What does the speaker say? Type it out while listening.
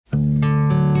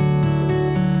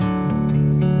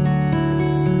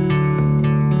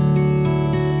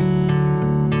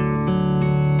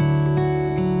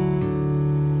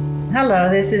Hello,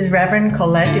 this is Reverend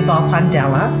Colette Duval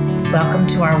Pondella. Welcome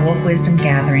to our Wolf Wisdom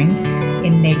Gathering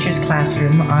in Nature's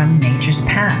Classroom on Nature's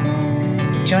Path.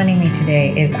 Joining me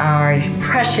today is our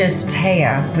precious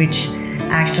Taya, which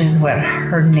actually is what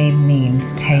her name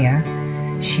means, Taya.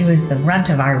 She was the runt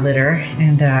of our litter,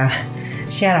 and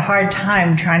she had a hard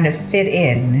time trying to fit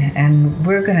in. And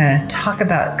we're going to talk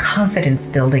about confidence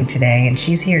building today, and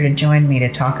she's here to join me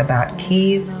to talk about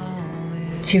keys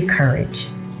to courage.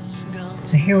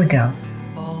 So here we go.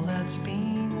 All that's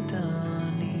been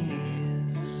done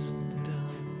is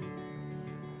done.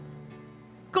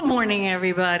 Good morning,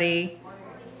 everybody.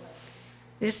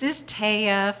 This is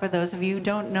Taya, for those of you who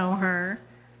don't know her.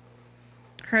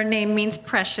 Her name means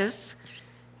precious.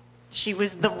 She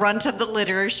was the runt of the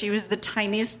litter. She was the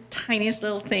tiniest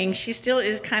little thing. She still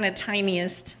is kind of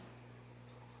tiniest.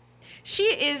 She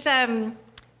is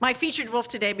my featured wolf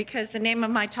today because the name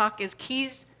of my talk is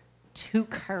Keys to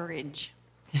Courage.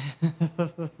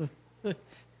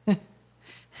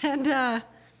 And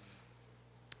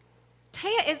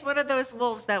Taya is one of those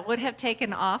wolves that would have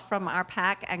taken off from our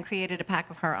pack and created a pack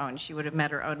of her own. She would have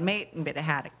met her own mate and been a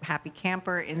happy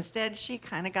camper. Instead, she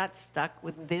kind of got stuck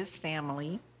with this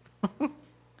family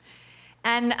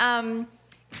and kind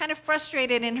of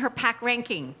frustrated in her pack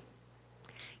ranking.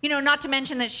 You know, not to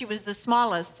mention that she was the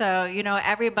smallest, so, you know,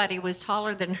 everybody was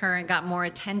taller than her and got more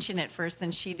attention at first than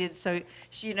she did. So,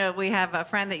 you know, we have a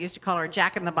friend that used to call her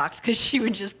Jack in the Box because she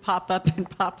would just pop up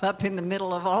in the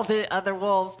middle of all the other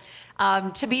wolves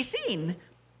to be seen,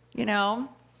 you know.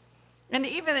 And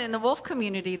even in the wolf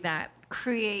community, that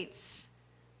creates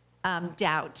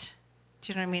doubt.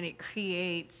 Do you know what I mean? It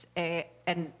creates a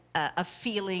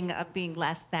feeling of being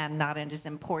less than, not as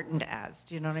important as.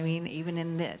 Do you know what I mean? Even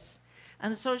in this.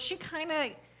 And so she kind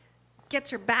of gets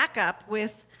her back up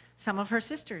with some of her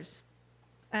sisters.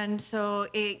 And so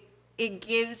it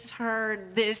gives her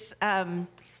this,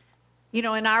 you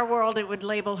know, in our world, it would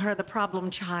label her the problem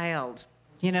child,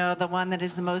 you know, the one that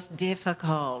is the most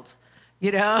difficult,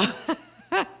 you know.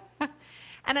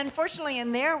 And unfortunately,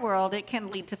 in their world, it can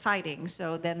lead to fighting.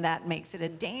 So then that makes it a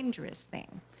dangerous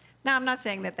thing. Now, I'm not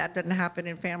saying that doesn't happen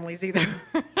in families either.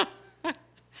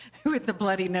 With the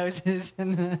bloody noses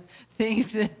and the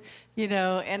things that, you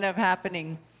know, end up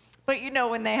happening. But, you know,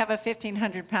 when they have a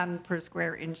 1,500 pound per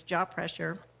square inch jaw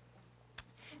pressure,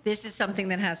 this is something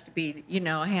that has to be, you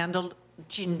know, handled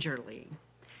gingerly.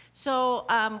 So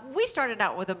we started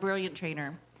out with a brilliant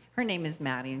trainer. Her name is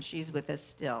Maddie, and she's with us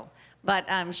still. But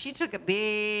she took a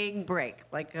big break,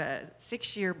 like a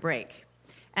 6-year break.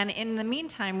 And in the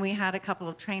meantime, we had a couple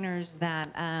of trainers that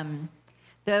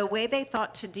the way they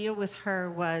thought to deal with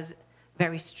her was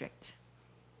very strict,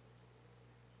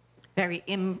 very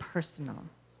impersonal.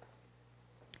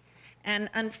 And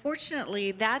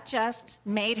unfortunately, that just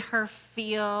made her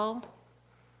feel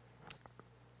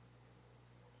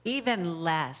even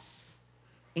less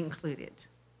included,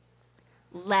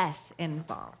 less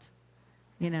involved,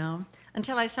 you know,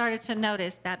 until I started to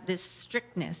notice that this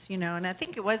strictness, you know, and I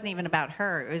think it wasn't even about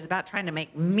her, it was about trying to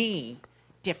make me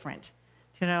different.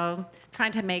 You know,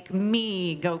 trying to make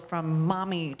me go from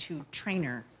mommy to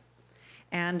trainer.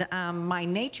 And my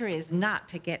nature is not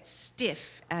to get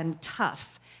stiff and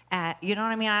tough. You know what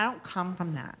I mean? I don't come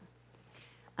from that.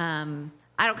 I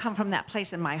don't come from that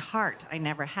place in my heart. I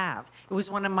never have. It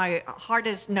was one of my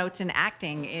hardest notes in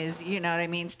acting is, you know what I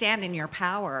mean, stand in your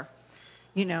power,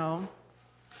 you know.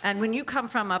 And when you come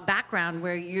from a background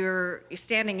where you're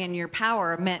standing in your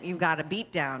power meant you got a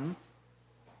beat down,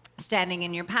 standing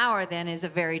in your power then is a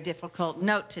very difficult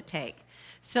note to take.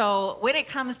 So when it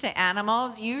comes to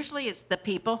animals, usually it's the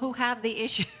people who have the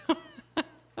issue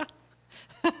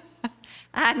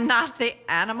and not the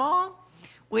animal,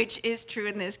 which is true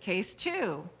in this case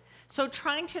too. So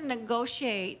trying to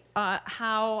negotiate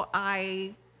how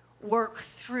I work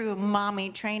through mommy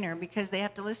trainer, because they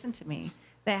have to listen to me.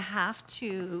 They have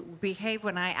to behave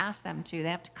when I ask them to. They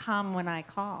have to come when I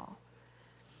call.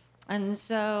 And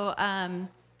so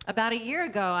about a year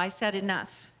ago, I said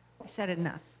enough. I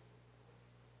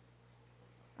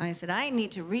said, I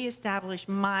need to reestablish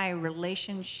my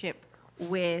relationship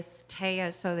with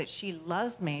Taya so that she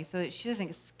loves me, so that she doesn't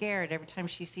get scared every time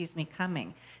she sees me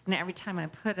coming. And every time I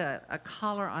put a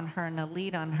collar on her and a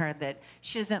lead on her, that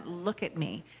she doesn't look at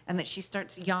me and that she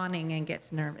starts yawning and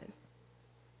gets nervous.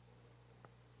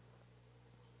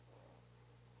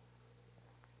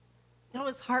 That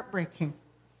was heartbreaking.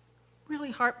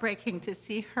 Really heartbreaking to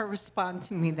see her respond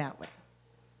to me that way.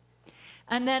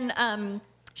 And then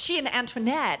she and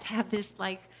Antoinette have this,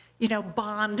 like, you know,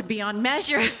 bond beyond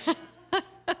measure.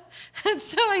 And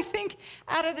so I think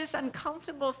out of this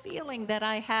uncomfortable feeling that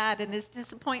I had and this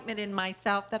disappointment in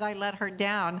myself that I let her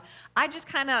down, I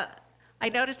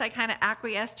noticed I kind of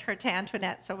acquiesced her to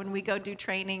Antoinette. So when we go do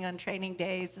training on training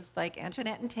days, it's like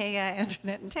Antoinette and Taya,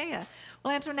 Antoinette and Taya.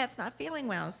 Well, Antoinette's not feeling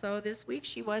well, so this week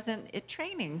she wasn't at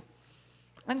training.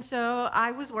 And so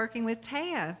I was working with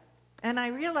Taya, and I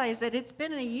realized that it's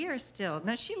been a year still.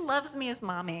 Now, she loves me as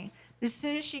mommy. As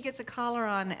soon as she gets a collar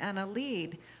on and a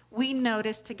lead, we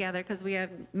notice together, because we have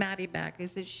Maddie back,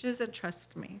 is that she doesn't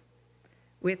trust me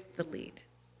with the lead.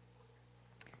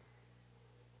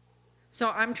 So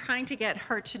I'm trying to get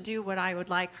her to do what I would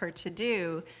like her to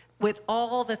do with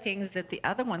all the things that the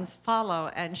other ones follow,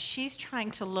 and she's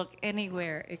trying to look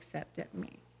anywhere except at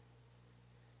me.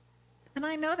 And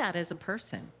I know that as a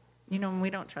person. You know, when we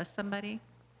don't trust somebody,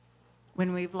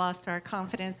 when we've lost our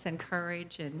confidence and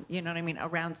courage and, you know what I mean,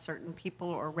 around certain people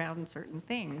or around certain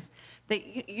things,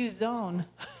 that you zone.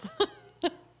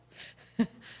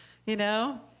 You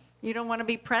know? You don't want to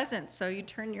be present, so you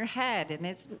turn your head. And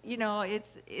it's, you know,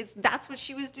 that's what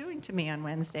she was doing to me on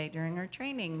Wednesday during her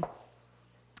training.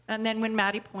 And then when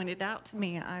Maddie pointed out to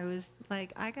me, I was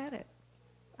like, I get it.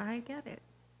 I get it.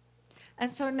 And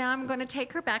so now I'm going to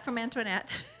take her back from Antoinette.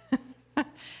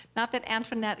 Not that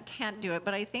Antoinette can't do it,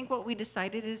 but I think what we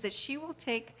decided is that she will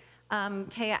take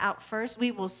Taya out first. We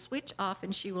will switch off,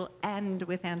 and she will end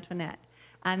with Antoinette.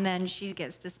 And then she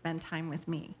gets to spend time with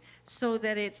me. So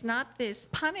that it's not this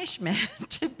punishment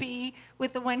to be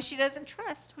with the one she doesn't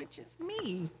trust, which is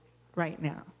me right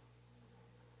now.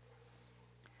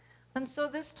 And so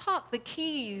this talk, the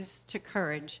keys to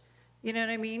courage, you know what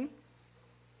I mean?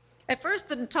 At first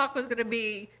the talk was going to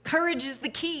be, courage is the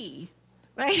key,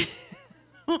 right?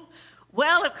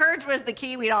 Well, if courage was the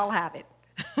key, we'd all have it.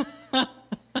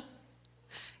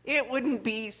 It wouldn't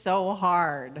be so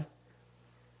hard.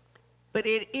 But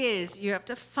it is, you have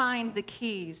to find the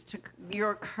keys to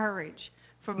your courage,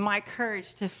 for my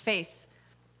courage to face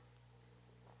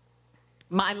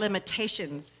my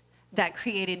limitations that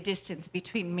created distance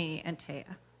between me and Taya.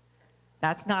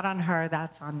 That's not on her,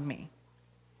 that's on me.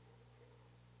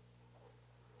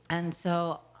 And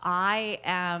so I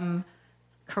am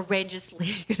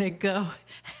courageously gonna go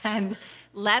and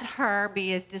let her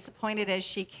be as disappointed as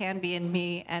she can be in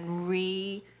me and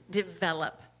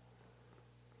redevelop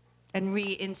and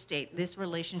reinstate this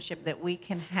relationship that we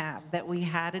can have, that we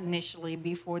had initially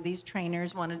before these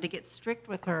trainers wanted to get strict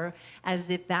with her, as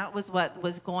if that was what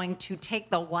was going to take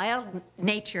the wild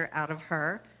nature out of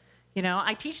her. You know,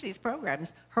 I teach these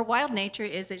programs. Her wild nature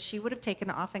is that she would have taken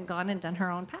off and gone and done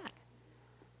her own pack.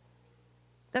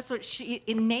 That's what she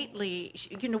innately,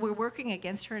 you know, we're working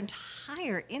against her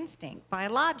entire instinct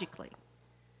biologically.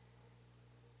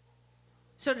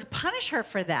 So to punish her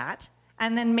for that,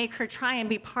 and then make her try and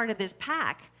be part of this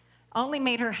pack, only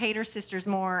made her hate her sisters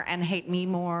more and hate me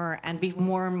more and be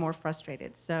more and more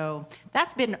frustrated. So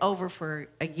that's been over for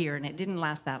a year, and it didn't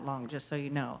last that long, just so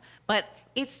you know. But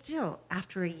it's still,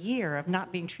 after a year of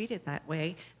not being treated that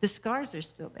way, the scars are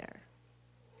still there.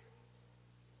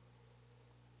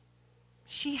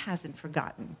 She hasn't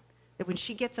forgotten that when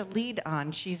she gets a lead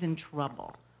on, she's in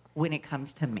trouble when it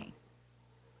comes to me.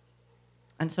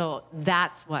 And so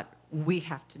that's what we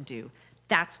have to do.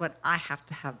 That's what I have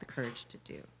to have the courage to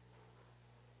do.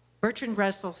 Bertrand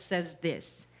Russell says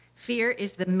this: fear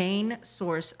is the main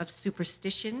source of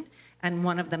superstition and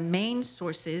one of the main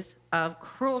sources of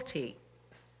cruelty.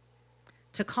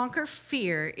 To conquer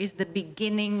fear is the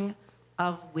beginning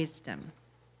of wisdom.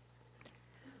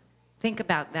 Think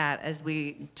about that as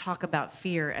we talk about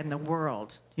fear and the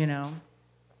world, you know.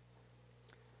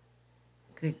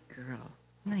 Good girl.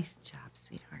 Nice job,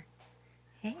 sweetheart.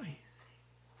 Hey.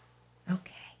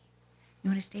 Okay. You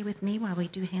want to stay with me while we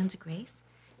do hands of grace?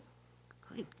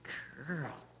 Good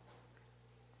girl.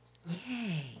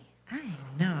 Yay. I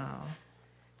know.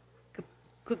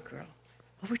 Good girl.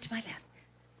 Over to my left.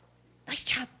 Nice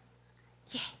job.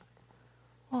 Yay.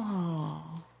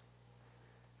 Oh.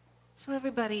 So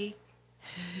everybody,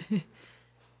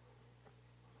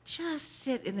 just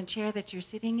sit in the chair that you're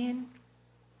sitting in.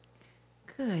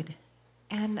 Good.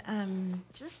 And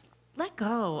just let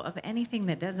go of anything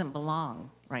that doesn't belong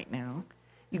right now.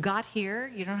 You got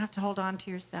here. You don't have to hold on to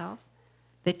yourself.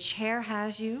 The chair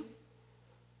has you.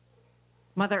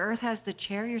 Mother Earth has the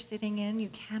chair you're sitting in. You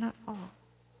cannot fall.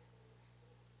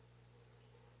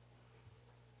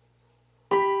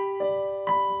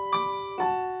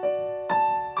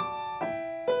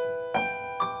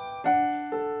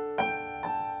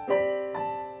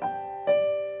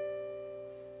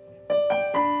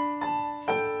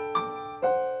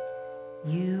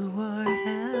 You are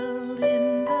held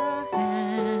in the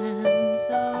hands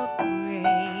of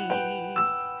grace.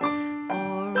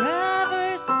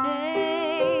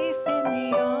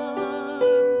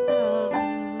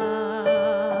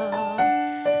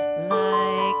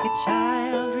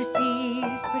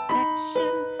 receives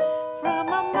protection from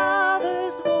a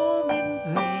mother's warm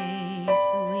embrace.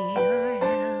 We are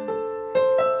held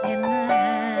in the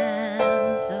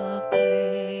hands of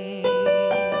grace. We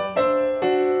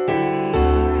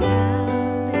are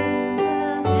held in the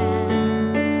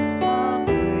hands of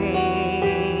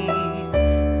grace,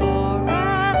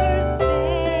 forever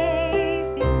safe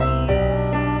in the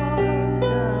arms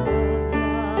of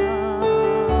love.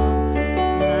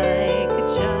 Like a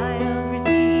child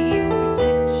receives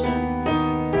protection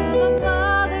from a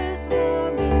mother's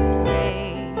warm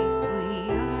embrace, we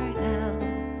are held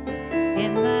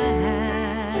in the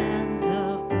hands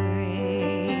of grace.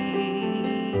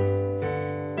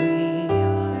 We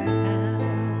are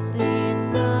held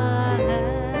in the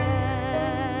hands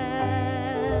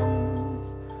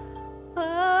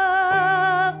of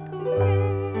grace.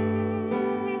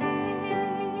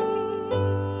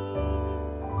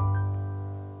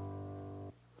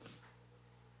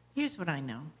 Here's what I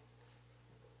know.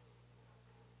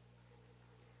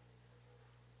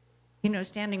 You know,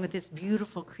 standing with this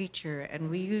beautiful creature,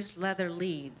 and we use leather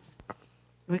leads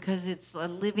because it's a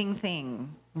living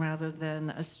thing rather than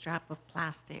a strap of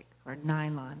plastic or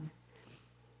nylon,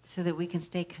 so that we can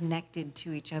stay connected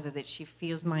to each other, that she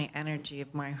feels my energy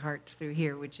of my heart through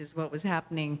here, which is what was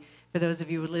happening for those of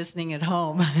you listening at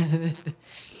home.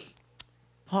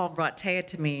 Paul brought Taya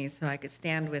to me so I could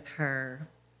stand with her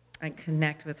and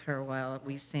connect with her while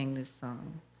we sing this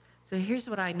song. So here's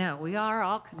what I know. We are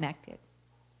all connected.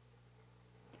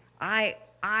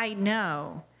 I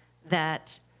know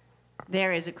that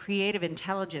there is a creative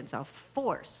intelligence, a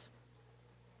force,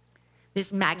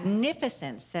 this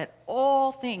magnificence that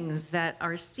all things that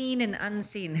are seen and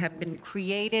unseen have been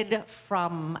created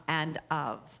from and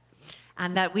of,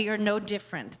 and that we are no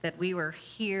different, that we were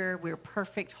here, we're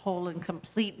perfect, whole, and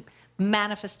complete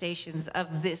manifestations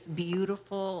of this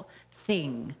beautiful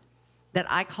thing that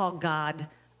I call God.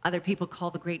 Other people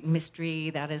call the great mystery,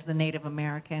 that is the Native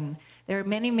American. There are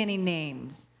many, many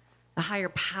names. The higher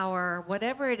power,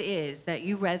 whatever it is that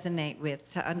you resonate with,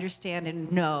 to understand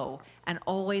and know and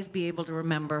always be able to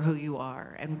remember who you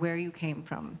are and where you came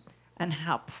from and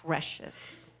how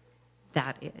precious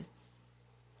that is.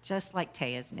 Just like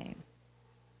Taya's name.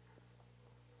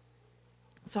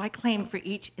 So I claim for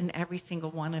each and every single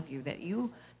one of you that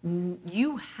you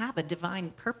have a divine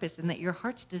purpose and that your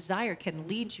heart's desire can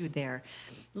lead you there.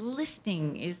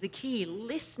 Listening is the key.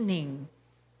 Listening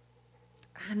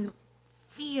and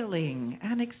feeling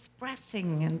and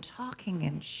expressing and talking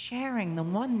and sharing the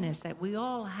oneness that we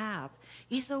all have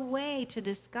is a way to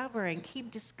discover and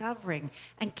keep discovering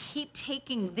and keep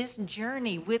taking this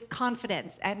journey with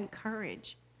confidence and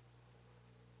courage.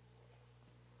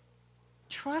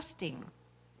 Trusting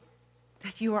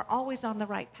that you are always on the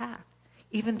right path,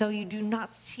 even though you do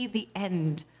not see the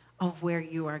end of where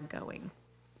you are going.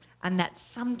 And that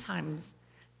sometimes,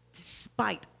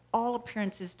 despite all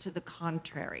appearances to the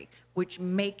contrary, which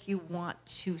make you want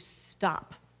to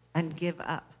stop and give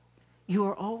up, you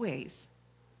are always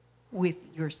with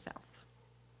yourself.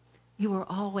 You are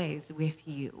always with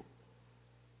you.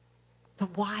 The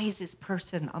wisest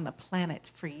person on the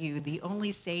planet for you, the only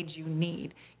sage you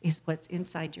need, is what's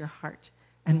inside your heart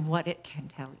and what it can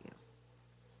tell you.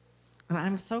 And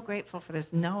I'm so grateful for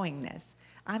this knowingness.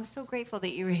 I'm so grateful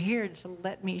that you're here to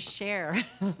let me share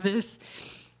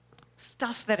this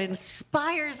stuff that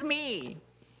inspires me.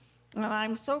 And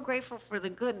I'm so grateful for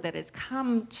the good that has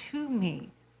come to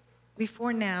me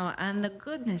before now, and the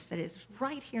goodness that is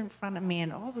right here in front of me,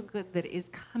 and all the good that is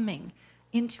coming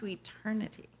into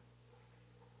eternity.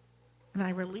 And I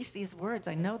release these words.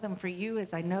 I know them for you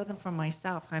as I know them for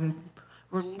myself. I'm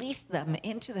release them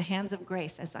into the hands of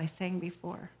grace, as I sang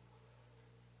before.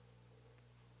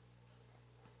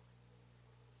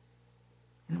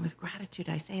 And with gratitude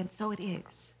I say, and so it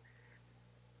is.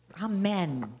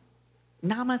 Amen.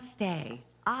 Namaste.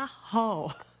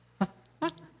 Aho.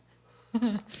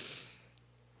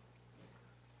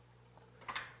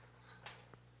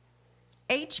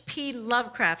 H.P.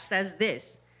 Lovecraft says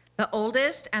this: the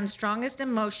oldest and strongest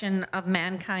emotion of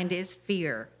mankind is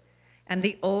fear. And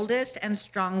the oldest and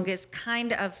strongest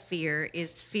kind of fear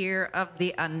is fear of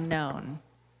the unknown.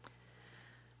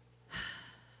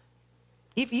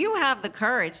 If you have the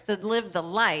courage to live the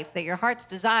life that your heart's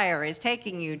desire is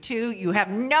taking you to, you have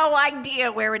no idea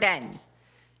where it ends.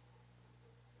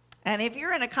 And if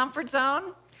you're in a comfort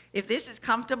zone, if this is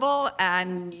comfortable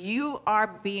and you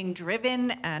are being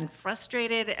driven and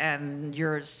frustrated and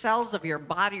your cells of your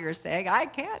body are saying, I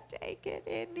can't take it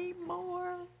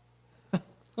anymore,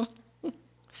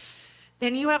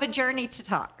 then you have a journey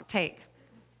to take.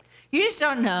 You just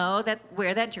don't know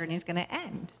where that journey is going to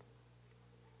end.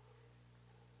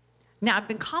 Now, I've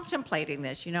been contemplating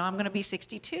this. I'm going to be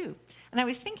 62. And I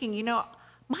was thinking,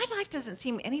 my life doesn't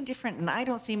seem any different, and I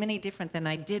don't seem any different than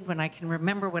I did when I can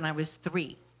remember when I was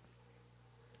 3.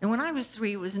 And when I was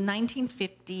 3, it was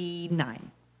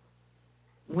 1959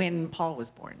 when Paul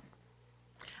was born.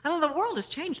 I know the world has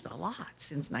changed a lot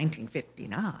since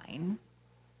 1959,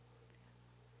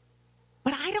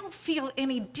 but I don't feel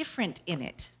any different in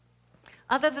it,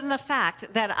 other than the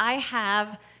fact that I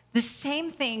have the same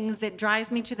things that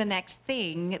drives me to the next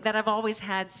thing that I've always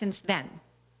had since then.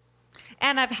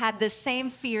 And I've had the same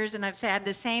fears, and I've had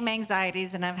the same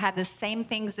anxieties, and I've had the same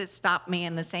things that stop me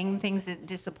and the same things that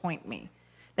disappoint me,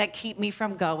 that keep me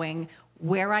from going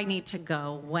where I need to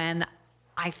go when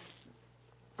I'm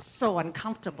so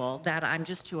uncomfortable that I'm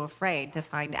just too afraid to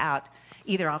find out.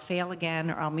 Either I'll fail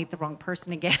again, or I'll meet the wrong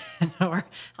person again, or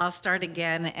I'll start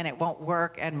again and it won't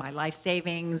work, and my life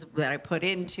savings that I put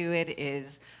into it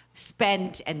is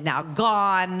spent and now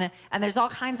gone. And there's all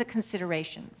kinds of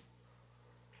considerations.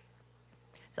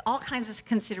 So all kinds of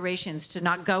considerations to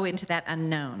not go into that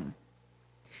unknown.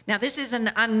 Now, this is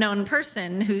an unknown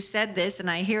person who said this, and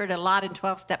I hear it a lot in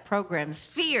 12-step programs.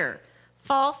 Fear,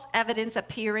 false evidence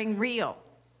appearing real.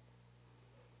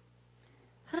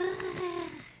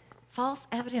 False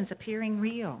evidence appearing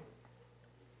real.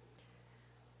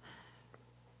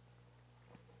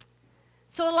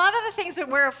 So a lot of the things that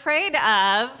we're afraid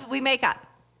of, we make up.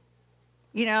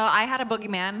 I had a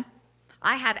boogeyman.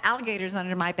 I had alligators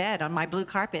under my bed on my blue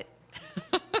carpet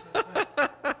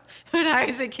when I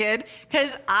was a kid,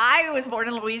 because I was born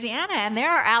in Louisiana, and there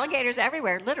are alligators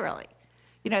everywhere, literally.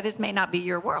 This may not be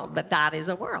your world, but that is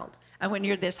a world. And when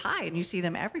you're this high and you see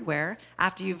them everywhere,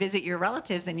 after you visit your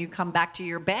relatives and you come back to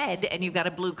your bed and you've got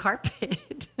a blue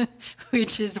carpet,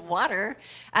 which is water,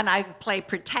 and I play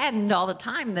pretend all the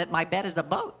time that my bed is a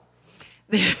boat,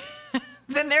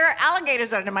 then there are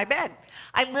alligators under my bed.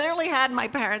 I literally had my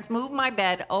parents move my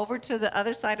bed over to the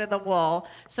other side of the wall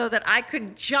so that I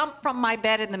could jump from my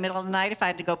bed in the middle of the night if I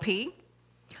had to go pee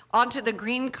onto the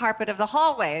green carpet of the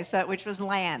hallway, which was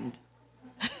land.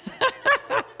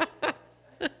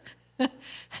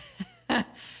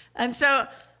 And so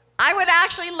I would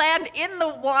actually land in the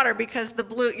water because the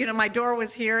blue, my door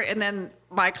was here and then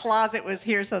my closet was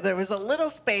here. So there was a little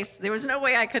space. There was no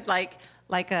way I could like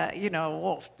a,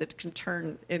 wolf that can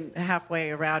turn in halfway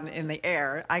around in the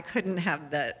air. I couldn't have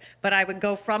that. But I would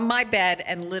go from my bed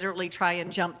and literally try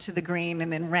and jump to the green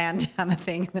and then ran down the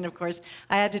thing. And then, of course,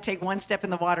 I had to take one step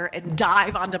in the water and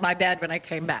dive onto my bed when I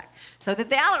came back so that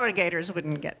the alligators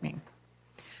wouldn't get me.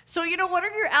 So, what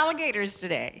are your alligators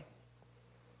today?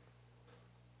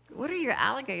 What are your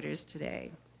alligators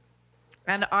today?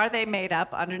 And are they made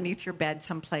up underneath your bed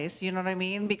someplace? You know what I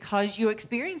mean? Because you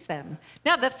experienced them.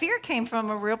 Now, the fear came from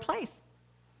a real place.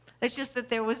 It's just that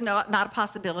there was not a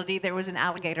possibility there was an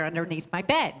alligator underneath my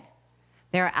bed.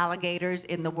 There are alligators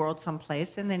in the world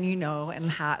someplace, and then you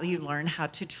learn how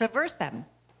to traverse them.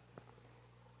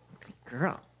 Good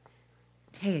girl.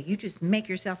 Taya, you just make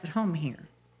yourself at home here.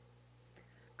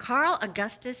 Carl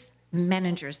Augustus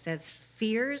Menninger says,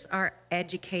 fears are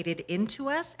educated into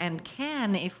us and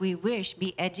can, if we wish,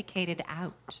 be educated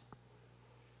out.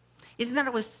 Isn't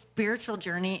that what spiritual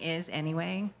journey is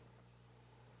anyway?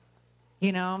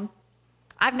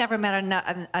 I've never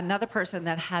met another person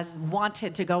that has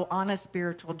wanted to go on a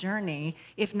spiritual journey,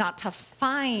 if not to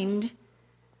find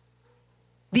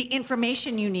the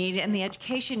information you need and the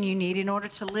education you need in order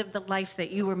to live the life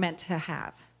that you were meant to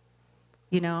have.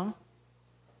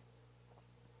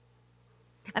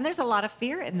 And there's a lot of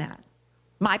fear in that.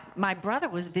 My brother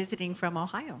was visiting from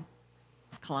Ohio,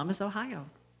 Columbus, Ohio.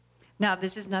 Now,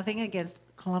 this is nothing against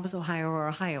Columbus, Ohio, or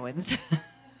Ohioans,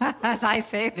 as I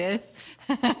say this.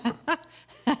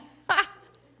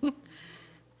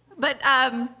 But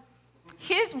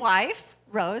his wife,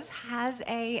 Rose, has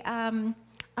a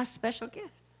special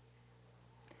gift.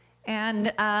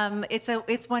 And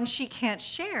it's one she can't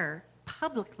share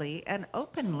publicly and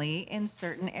openly in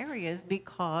certain areas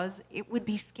because it would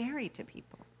be scary to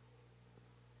people.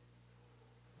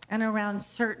 And around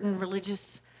certain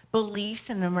religious beliefs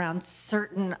and around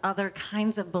certain other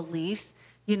kinds of beliefs,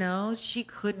 she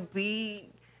could be,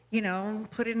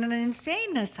 put in an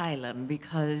insane asylum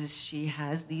because she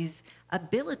has these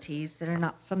abilities that are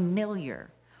not familiar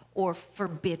or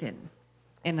forbidden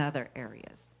in other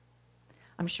areas.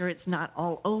 I'm sure it's not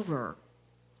all over.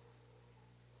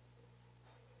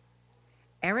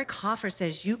 Eric Hoffer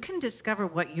says, you can discover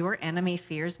what your enemy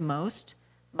fears most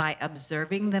by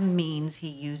observing the means he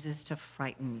uses to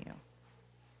frighten you.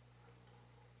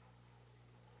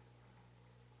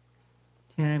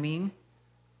 You know what I mean?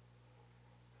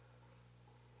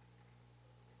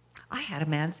 I had a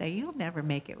man say, "You'll never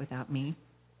make it without me,"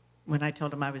 when I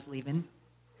told him I was leaving.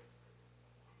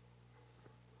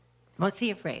 What's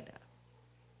he afraid of?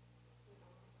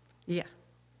 Yeah.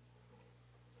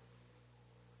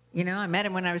 You know, I met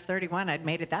him when I was 31. I'd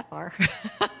made it that far.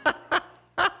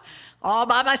 All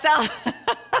by myself.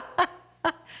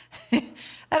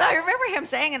 And I remember him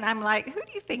saying, and I'm like, who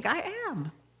do you think I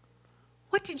am?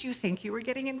 What did you think you were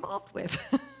getting involved with?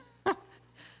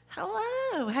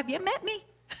 Hello, have you met me?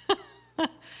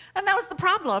 And that was the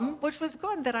problem, which was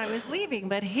good that I was leaving,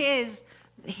 but his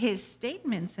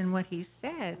statements and what he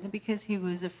said, because he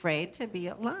was afraid to be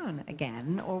alone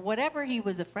again, or whatever he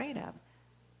was afraid of.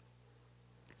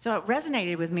 So it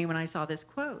resonated with me when I saw this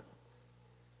quote.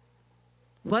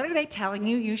 What are they telling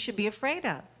you you should be afraid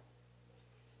of?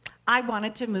 I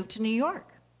wanted to move to New York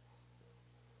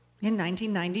in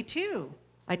 1992.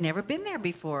 I'd never been there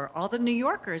before. All the New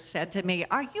Yorkers said to me,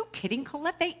 "Are you kidding,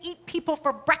 Colette? They eat people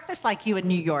for breakfast like you in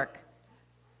New York."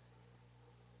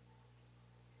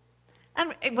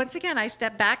 And once again, I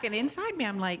stepped back, and inside me,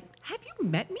 I'm like, have you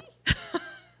met me?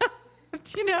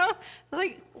 You know,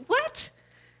 like, what?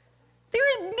 There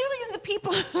are millions of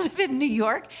people who live in New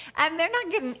York, and they're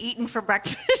not getting eaten for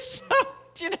breakfast. So,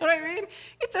 do you know what I mean?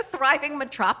 It's a thriving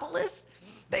metropolis.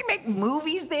 They make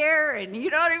movies there, and you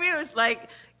know what I mean? It's like,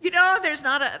 you know, there's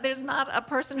not a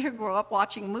person who grew up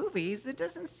watching movies that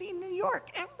doesn't see New York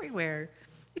everywhere.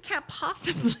 It can't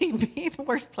possibly be the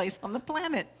worst place on the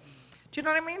planet. Do you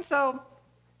know what I mean? So,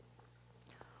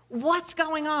 what's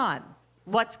going on?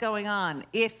 What's going on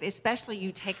if, especially,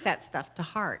 you take that stuff to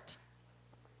heart?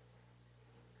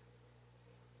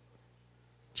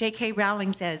 J.K.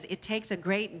 Rowling says, "It takes a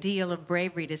great deal of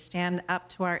bravery to stand up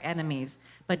to our enemies,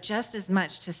 but just as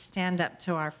much to stand up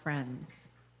to our friends."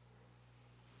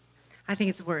 I think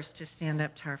it's worse to stand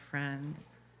up to our friends.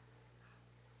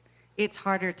 It's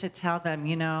harder to tell them,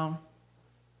 you know,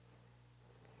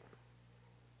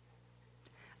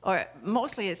 or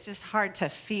mostly it's just hard to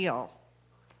feel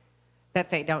that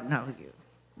they don't know you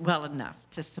well enough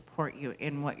to support you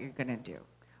in what you're going to do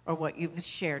or what you've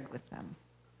shared with them.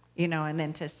 You know, and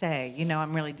then to say, you know,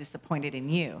 I'm really disappointed in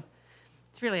you.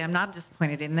 It's really, I'm not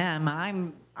disappointed in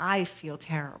them. I feel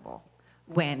terrible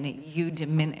when you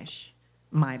diminish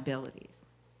my abilities.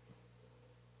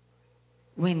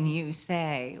 When you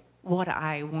say, what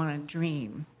I want to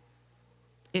dream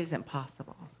isn't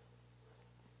possible.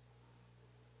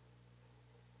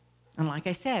 And like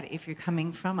I said, if you're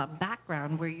coming from a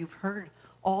background where you've heard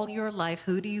all your life,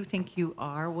 who do you think you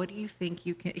are? What do you think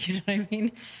you can, you know what I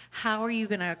mean? How are you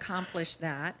going to accomplish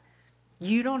that?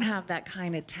 You don't have that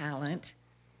kind of talent.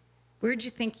 Where'd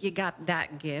you think you got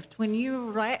that gift? When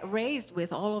you're raised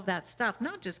with all of that stuff,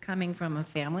 not just coming from a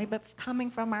family, but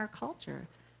coming from our culture.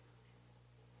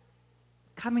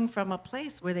 Coming from a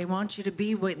place where they want you to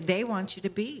be what they want you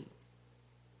to be.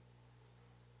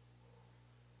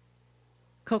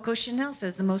 Coco Chanel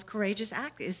says the most courageous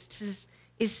act is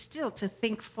still to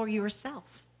think for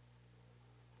yourself.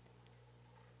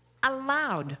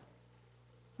 Aloud.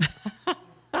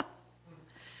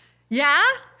 Yeah?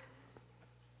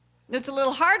 It's a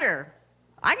little harder.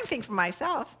 I can think for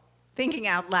myself, thinking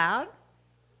out loud,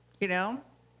 you know,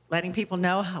 letting people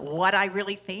know what I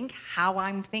really think, how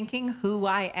I'm thinking, who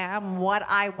I am, what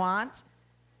I want.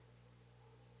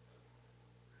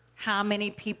 How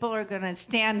many people are going to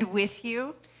stand with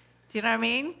you? Do you know what I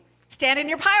mean? Stand in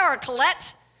your power,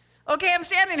 Colette. Okay, I'm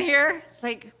standing here. It's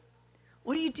like,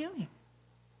 what are you doing?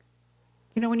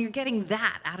 You know, when you're getting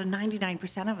that out of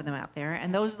 99% of them out there,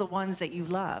 and those are the ones that you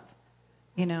love,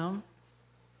 you know,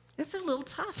 it's a little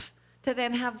tough to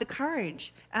then have the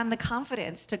courage and the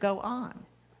confidence to go on.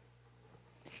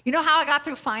 You know how I got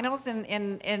through finals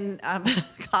in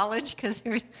college? Because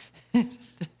there's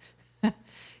just,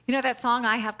 you know that song,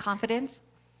 I Have Confidence?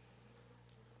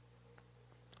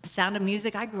 Sound of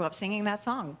Music, I grew up singing that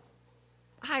song.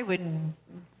 I would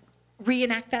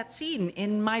reenact that scene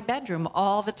in my bedroom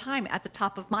all the time at the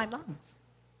top of my lungs.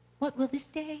 What will this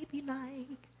day be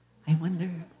like? I wonder.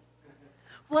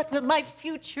 What will my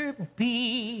future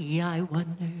be? I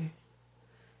wonder.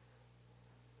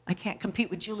 I can't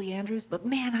compete with Julie Andrews, but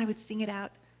man, I would sing it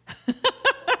out.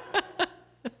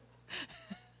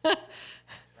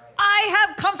 I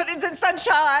have confidence in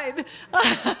sunshine.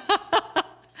 I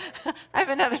have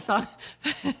another song.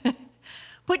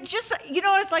 But just, you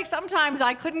know, it's like sometimes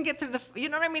I couldn't get through you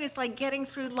know what I mean? It's like getting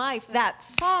through life. That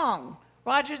song,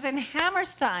 Rodgers and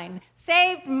Hammerstein,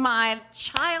 saved my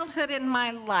childhood and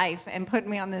my life and put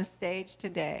me on this stage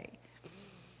today.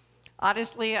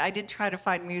 Honestly, I did try to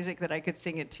find music that I could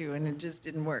sing it to, and it just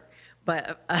didn't work.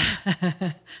 But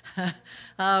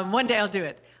one day I'll do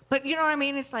it. But you know what I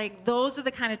mean? It's like those are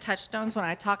the kind of touchstones when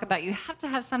I talk about you have to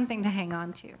have something to hang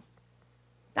on to.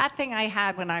 That thing I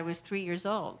had when I was 3 years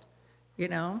old, you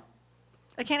know?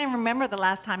 I can't even remember the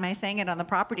last time I sang it on the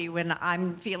property when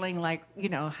I'm feeling like, you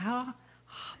know, how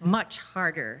much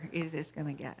harder is this going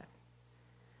to get?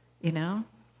 You know?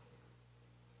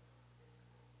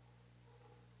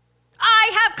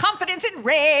 I have confidence in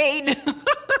rain.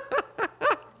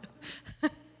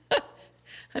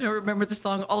 I don't remember the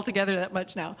song altogether that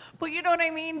much now. But you know what I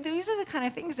mean? These are the kind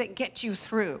of things that get you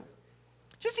through.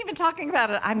 Just even talking about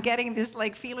it, I'm getting this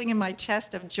like feeling in my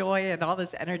chest of joy and all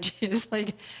this energy. It's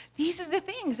like, these are the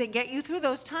things that get you through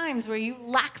those times where you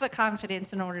lack the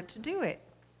confidence in order to do it.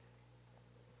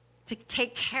 To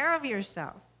take care of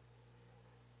yourself.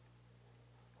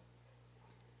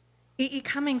 E.E.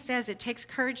 Cummings says it takes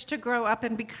courage to grow up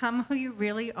and become who you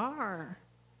really are.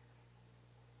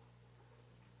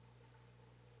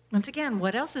 Once again,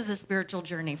 what else is a spiritual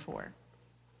journey for?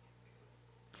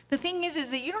 The thing is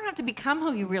that you don't have to become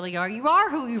who you really are. You are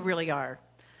who you really are.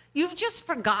 You've just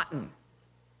forgotten,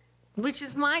 which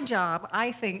is my job.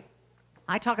 I think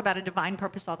I talk about a divine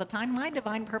purpose all the time. My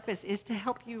divine purpose is to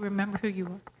help you remember who you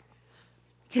are,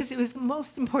 because it was the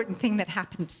most important thing that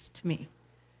happened to me.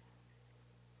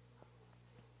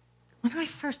 When I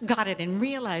first got it and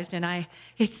realized and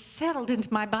it settled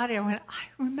into my body, I went, I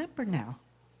remember now.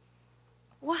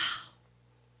 Wow.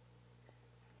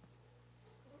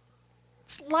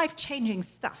 It's life-changing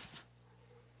stuff.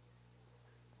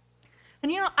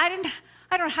 And you know, I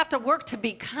don't have to work to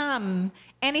become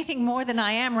anything more than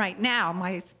I am right now.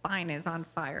 My spine is on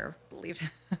fire, believe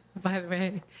it, by the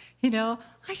way. You know,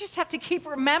 I just have to keep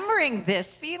remembering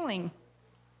this feeling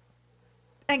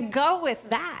and go with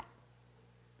that.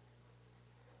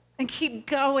 And keep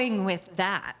going with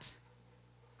that.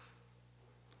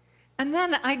 And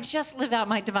then I just live out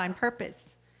my divine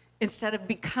purpose instead of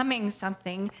becoming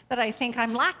something that I think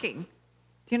I'm lacking. Do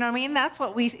you know what I mean? That's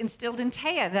what we instilled in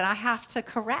Taya, that I have to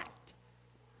correct.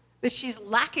 That she's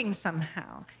lacking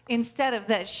somehow, instead of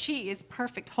that she is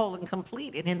perfect, whole, and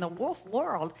complete. And in the wolf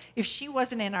world, if she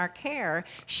wasn't in our care,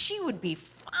 she would be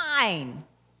fine.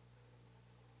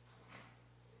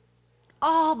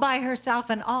 All by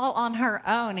herself and all on her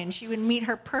own, and she would meet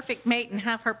her perfect mate and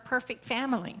have her perfect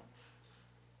family.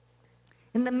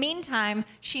 In the meantime,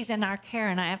 she's in our care,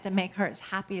 and I have to make her as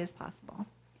happy as possible.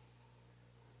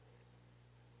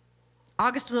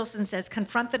 August Wilson says,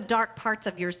 confront the dark parts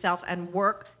of yourself and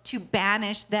work to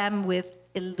banish them with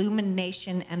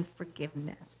illumination and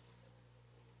forgiveness.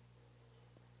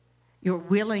 Your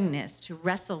willingness to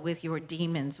wrestle with your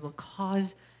demons will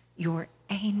cause your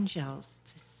angels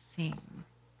to sing.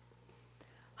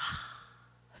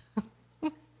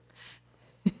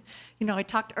 You know, I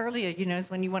talked earlier, you know, is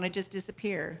when you want to just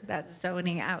disappear, that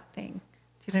zoning out thing.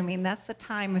 Do you know what I mean? That's the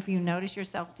time, if you notice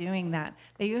yourself doing that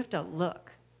you have to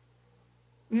look.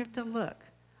 You have to look.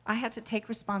 I have to take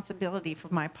responsibility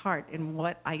for my part in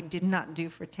what I did not do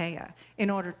for Taya in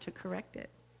order to correct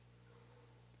it.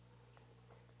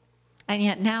 And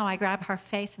yet now I grab her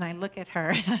face and I look at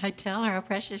her and I tell her how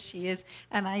precious she is,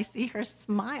 and I see her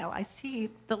smile. I see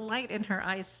the light in her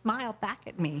eyes smile back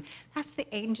at me. That's the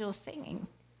angel singing.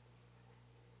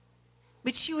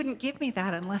 But she wouldn't give me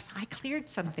that unless I cleared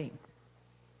something.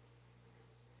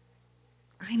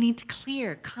 I need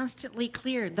to constantly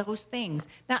clear those things.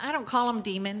 Now, I don't call them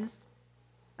demons.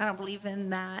 I don't believe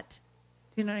in that.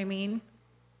 Do you know what I mean?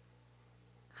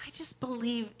 I just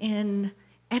believe in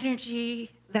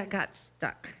energy that got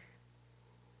stuck,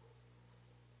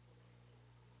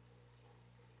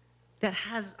 that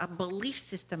has a belief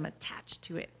system attached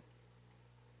to it,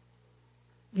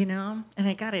 you know, and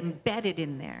it got embedded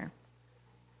in there.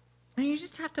 And you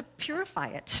just have to purify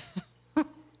it.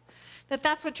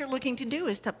 That's what you're looking to do,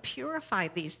 is to purify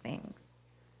these things.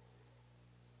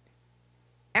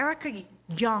 Erica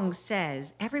Young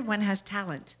says, everyone has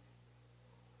talent.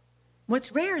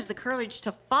 What's rare is the courage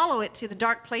to follow it to the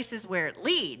dark places where it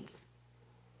leads.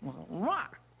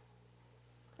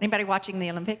 Anybody watching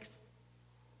the Olympics?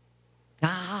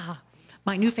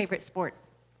 My new favorite sport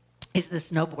is the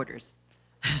snowboarders.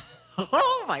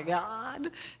 Oh my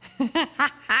God.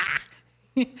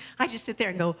 I just sit there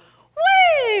and go,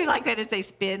 whee, like that as they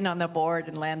spin on the board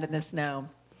and land in the snow.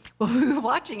 Well, we were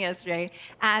watching yesterday,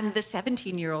 and the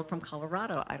 17-year-old from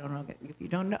Colorado, I don't know if you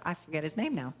don't know, I forget his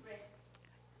name now.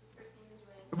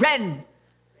 Ren.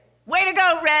 Way to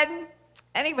go, Ren.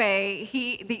 Anyway,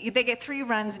 they get 3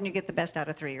 runs, and you get the best out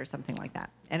of 3 or something like that.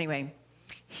 Anyway,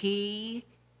 he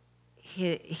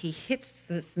hits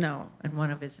the snow in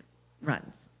one of his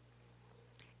runs.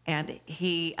 And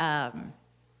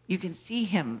you can see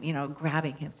him, you know,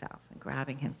 grabbing himself.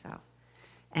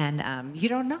 And you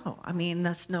don't know. I mean,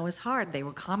 the snow is hard. They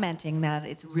were commenting that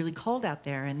it's really cold out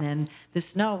there. And then the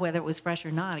snow, whether it was fresh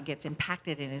or not, it gets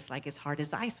impacted and it's like as hard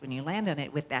as ice when you land on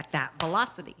it with that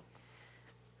velocity.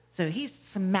 So he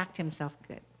smacked himself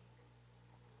good.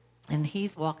 And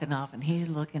he's walking off and he's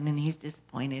looking and he's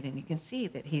disappointed. And you can see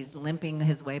that he's limping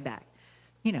his way back.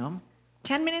 10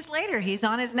 minutes later, he's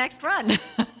on his next run.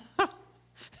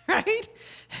 Right?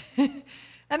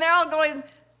 And they're all going,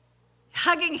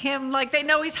 hugging him like they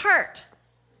know he's hurt.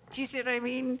 Do you see what I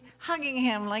mean? Hugging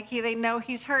him like they know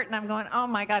he's hurt. And I'm going, oh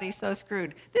my God, he's so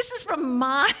screwed. This is from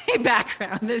my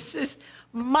background. This is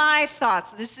my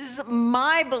thoughts. This is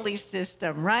my belief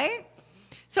system, right?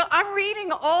 So I'm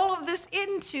reading all of this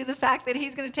into the fact that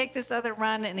he's going to take this other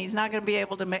run and he's not going to be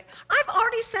able to make. I've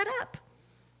already set up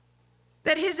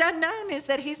that his unknown is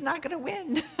that he's not going to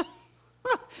win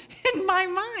in my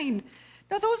mind.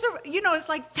 No, those are, it's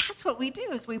like that's what we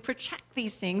do is we project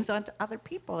these things onto other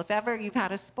people. If ever you've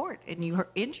had a sport and you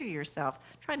injure yourself,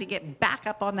 trying to get back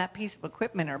up on that piece of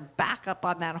equipment or back up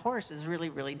on that horse is really,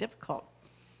 really difficult.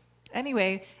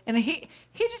 Anyway, and he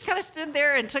just kind of stood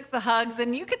there and took the hugs,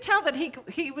 and you could tell that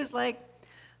he was like,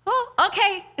 oh,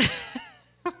 okay.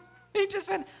 He just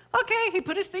went, okay. He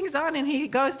put his things on and he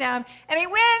goes down and he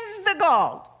wins the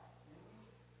gold.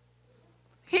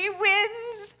 He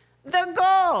wins the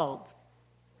gold.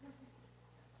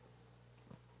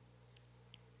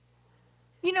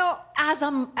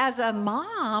 As a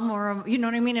mom, or you know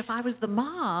what I mean, if I was the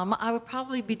mom, I would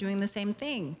probably be doing the same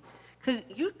thing. Because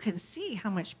you could see how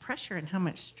much pressure and how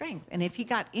much strength. And if he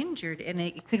got injured, and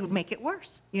it could make it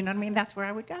worse. You know what I mean? That's where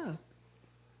I would go.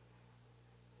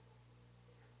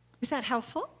 Is that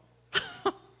helpful?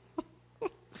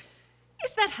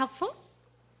 Is that helpful?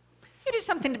 It is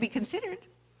something to be considered.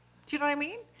 Do you know what I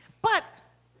mean? But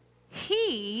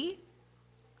he,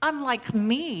 unlike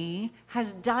me,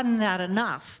 has done that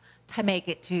enough to make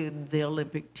it to the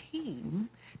Olympic team,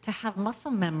 to have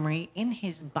muscle memory in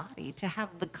his body, to have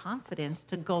the confidence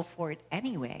to go for it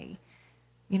anyway,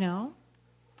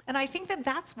 And I think that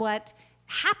that's what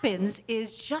happens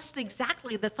is just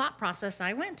exactly the thought process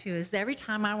I went to, is every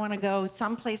time I want to go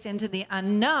someplace into the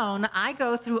unknown, I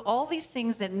go through all these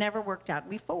things that never worked out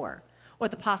before, or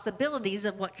the possibilities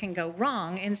of what can go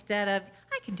wrong, instead of,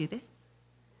 I can do this.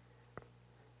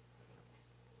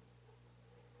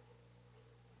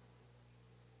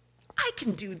 I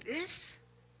can do this.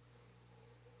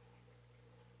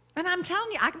 And I'm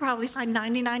telling you, I could probably find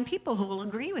 99 people who will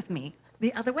agree with me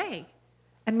the other way.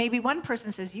 And maybe one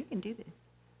person says, you can do this.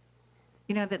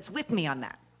 That's with me on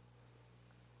that.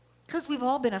 Because we've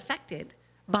all been affected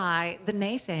by the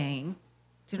naysaying,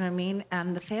 do you know what I mean?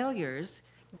 And the failures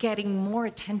getting more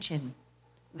attention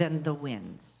than the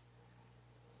wins.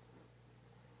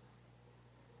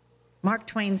 Mark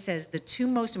Twain says, the two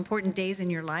most important days in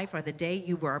your life are the day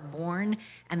you were born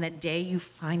and the day you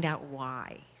find out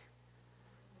why.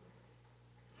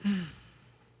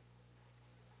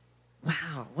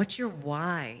 Wow, what's your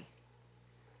why?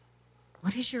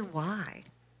 What is your why?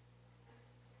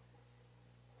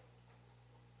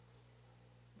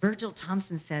 Virgil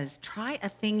Thompson says, try a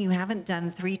thing you haven't done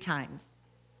 3 times.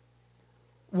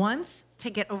 Once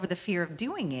to get over the fear of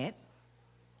doing it,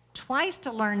 twice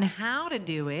to learn how to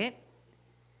do it,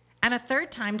 and a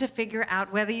 3rd time to figure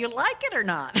out whether you like it or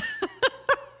not.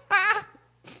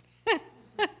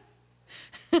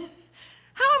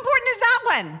 How important is that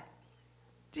one?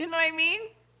 Do you know what I mean?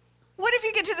 What if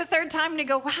you get to the 3rd time and you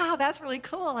go, wow, that's really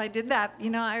cool, I did that.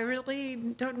 I really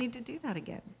don't need to do that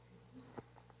again.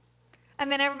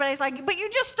 And then everybody's like, but you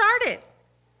just started.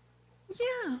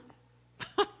 Yeah.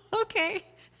 Okay.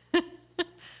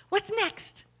 What's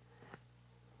next?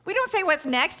 We don't say what's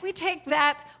next. We take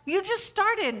that, you just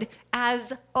started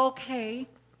as, okay,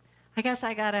 I guess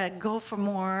I got to go for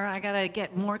more. I got to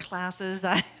get more classes.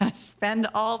 I spend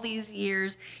all these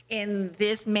years in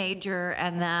this major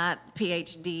and that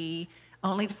PhD,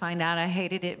 only to find out I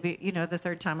hated it, the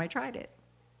 3rd time I tried it.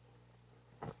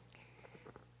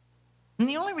 And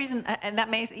the only reason, and that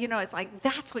may, it's like,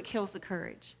 that's what kills the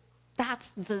courage.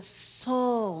 That's the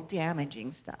soul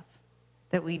damaging stuff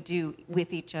that we do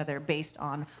with each other based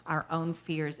on our own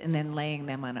fears and then laying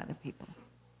them on other people,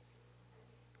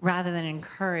 rather than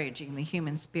encouraging the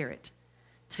human spirit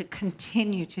to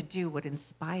continue to do what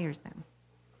inspires them.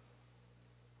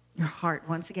 Your heart,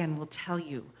 once again, will tell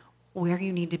you where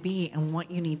you need to be and what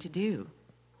you need to do.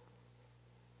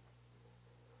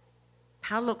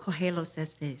 Paulo Coelho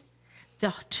says this,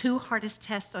 the 2 hardest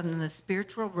tests on the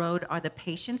spiritual road are the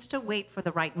patience to wait for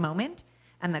the right moment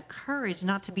and the courage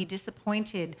not to be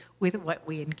disappointed with what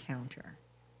we encounter.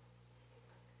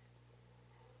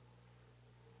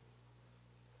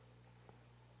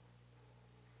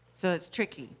 So it's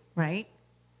tricky, right?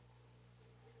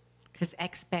 Because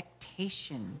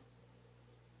expectation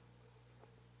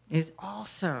is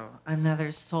also another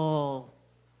soul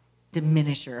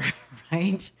diminisher,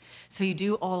 right? So you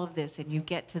do all of this and you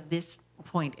get to this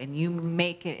point and you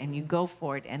make it and you go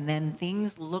for it, and then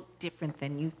things look different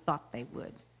than you thought they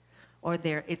would. Or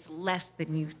it's less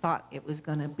than you thought it was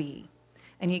going to be.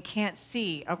 And you can't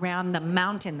see around the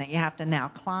mountain that you have to now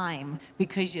climb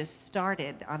because you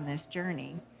started on this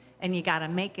journey, and you got to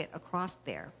make it across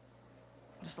there.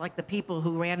 Just like the people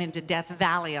who ran into Death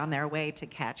Valley on their way to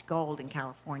catch gold in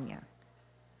California,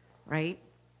 right?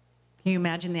 Can you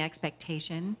imagine the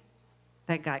expectation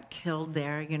that got killed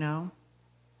there, you know?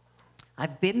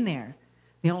 I've been there.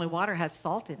 The only water has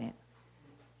salt in it.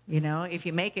 You know, if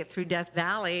you make it through Death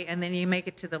Valley and then you make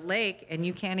it to the lake and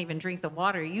you can't even drink the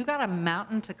water, you got a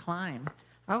mountain to climb.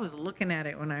 I was looking at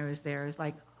it when I was there. It was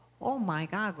like, oh my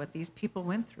God, what these people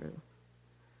went through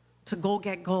to go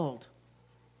get gold.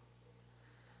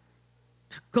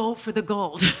 To go for the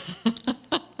gold.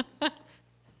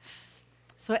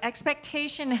 So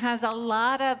expectation has a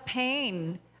lot of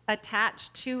pain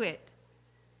attached to it,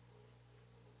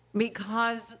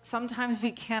 because sometimes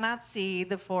we cannot see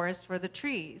the forest for the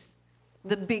trees,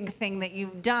 the big thing that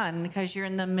you've done, because you're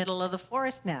in the middle of the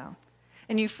forest now.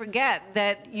 And you forget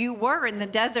that you were in the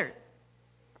desert,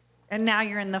 and now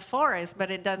you're in the forest,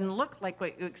 but it doesn't look like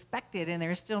what you expected, and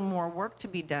there's still more work to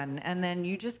be done. And then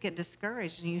you just get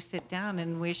discouraged, and you sit down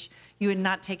and wish you had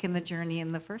not taken the journey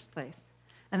in the first place.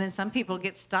 And then some people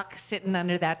get stuck sitting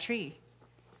under that tree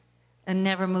and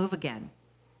never move again.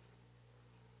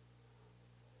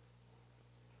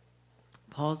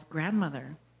 Paul's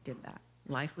grandmother did that.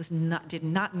 Life did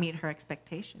not meet her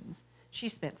expectations. She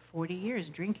spent 40 years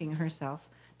drinking herself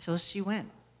till she went.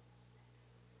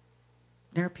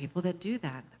 There are people that do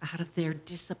that out of their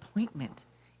disappointment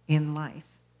in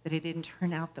life, that it didn't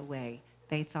turn out the way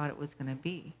they thought it was going to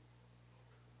be.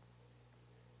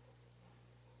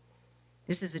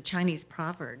 This is a Chinese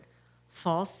proverb: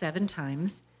 fall 7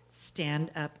 times,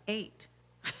 stand up 8.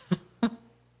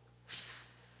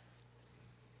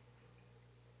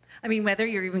 I mean, whether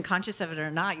you're even conscious of it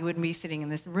or not, you wouldn't be sitting in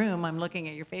this room. I'm looking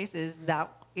at your faces.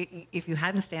 That if you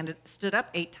hadn't stood up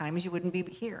 8 times, you wouldn't be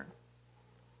here.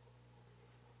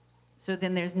 So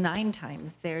then there's 9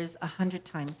 times, there's 100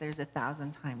 times, there's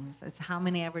 1,000 times. It's how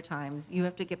many ever times you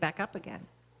have to get back up again.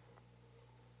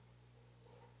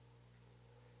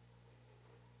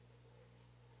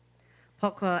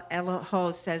 Poko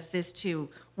Eloho says this too: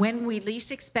 when we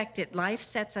least expect it, life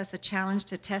sets us a challenge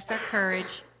to test our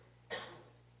courage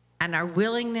and our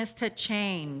willingness to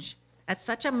change. At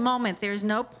such a moment, there is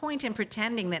no point in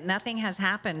pretending that nothing has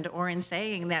happened or in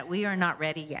saying that we are not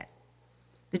ready yet.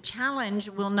 The challenge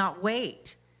will not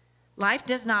wait. Life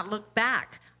does not look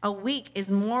back. A week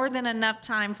is more than enough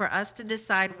time for us to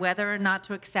decide whether or not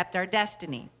to accept our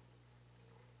destiny.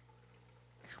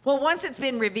 Well, once it's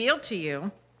been revealed to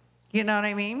you, you know what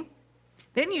I mean?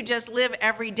 Then you just live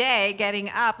every day, getting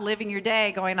up, living your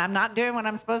day, going, I'm not doing what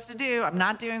I'm supposed to do. I'm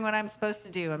not doing what I'm supposed to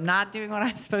do. I'm not doing what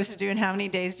I'm supposed to do. And how many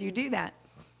days do you do that?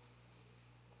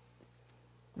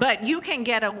 But you can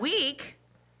get a week,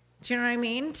 do you know what I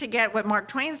mean? To get what Mark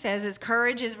Twain says is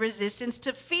courage is resistance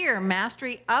to fear,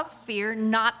 mastery of fear,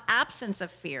 not absence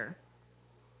of fear.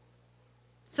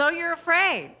 So you're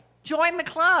afraid. Join the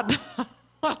club.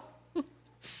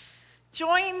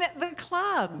 Join the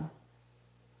club.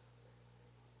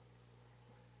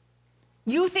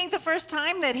 You think the first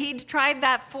time that he tried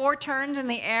that 4 turns in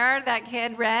the air, that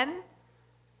kid ran?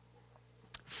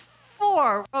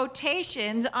 4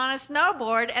 rotations on a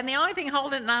snowboard, and the only thing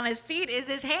holding it on his feet is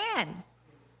his hand.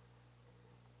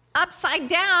 Upside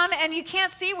down, and you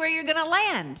can't see where you're going to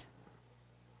land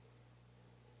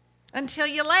until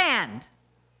you land.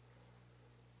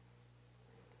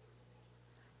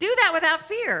 Do that without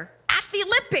fear. At the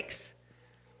Olympics.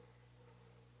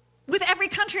 With every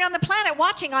country on the planet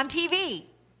watching on TV.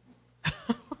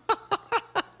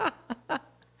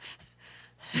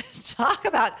 Talk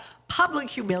about public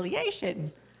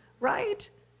humiliation, right?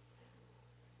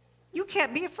 You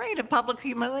can't be afraid of public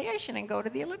humiliation and go to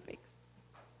the Olympics.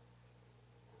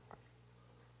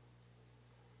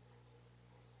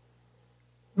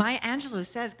 Maya Angelou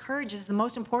says courage is the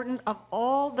most important of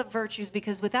all the virtues,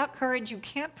 because without courage, you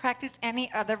can't practice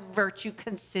any other virtue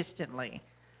consistently.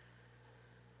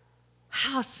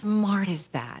 How smart is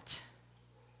that?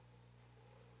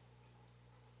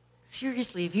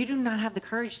 Seriously, if you do not have the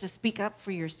courage to speak up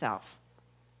for yourself,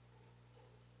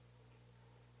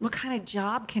 what kind of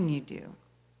job can you do?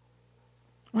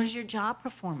 What is your job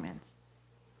performance?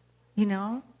 You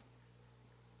know?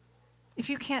 If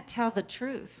you can't tell the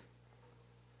truth,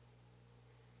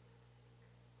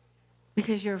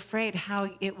 because you're afraid how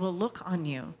it will look on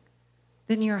you,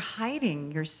 then you're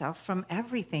hiding yourself from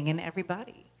everything and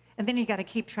everybody. And then you got to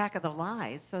keep track of the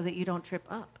lies so that you don't trip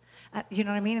up. You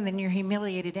know what I mean? And then you're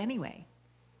humiliated anyway.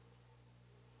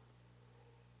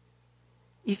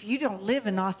 If you don't live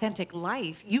an authentic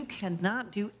life, you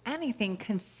cannot do anything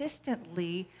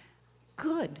consistently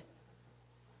good.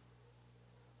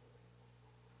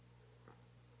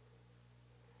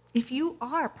 If you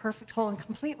are perfect, whole, and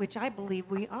complete, which I believe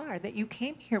we are, that you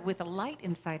came here with a light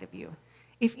inside of you,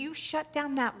 if you shut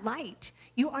down that light,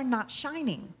 you are not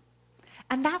shining.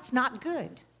 And that's not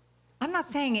good. I'm not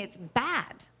saying it's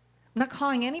bad. I'm not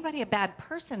calling anybody a bad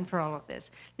person for all of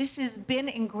this. This has been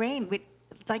ingrained with,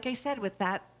 like I said, with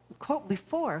that quote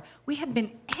before, we have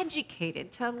been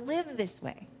educated to live this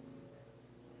way.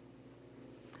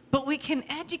 But we can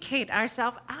educate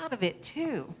ourselves out of it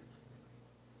too.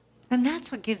 And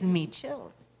that's what gives me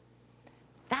chills.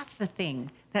 That's the thing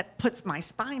that puts my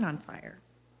spine on fire.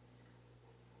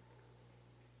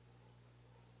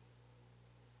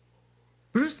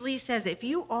 Bruce Lee says, if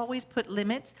you always put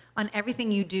limits on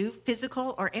everything you do,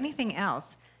 physical or anything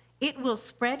else, it will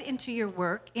spread into your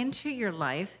work, into your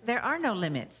life. There are no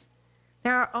limits.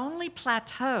 There are only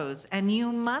plateaus, and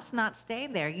you must not stay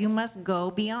there. You must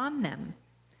go beyond them.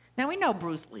 Now, we know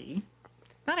Bruce Lee.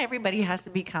 Not everybody has to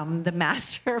become the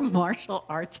master of martial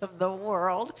arts of the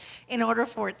world in order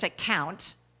for it to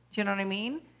count. Do you know what I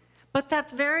mean? But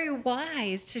that's very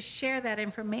wise to share that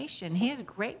information. He has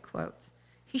great quotes.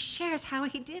 He shares how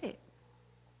he did it.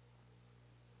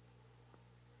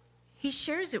 He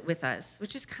shares it with us,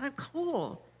 which is kind of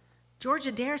cool. George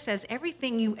Adair says,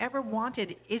 everything you ever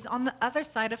wanted is on the other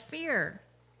side of fear.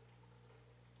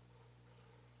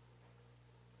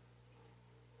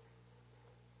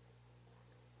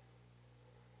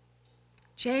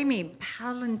 Jamie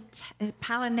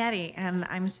Palinetti, and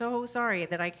I'm so sorry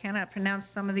that I cannot pronounce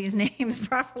some of these names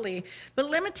properly, but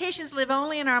limitations live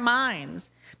only in our minds.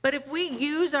 But if we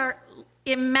use our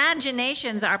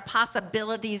imaginations, our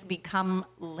possibilities become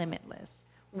limitless.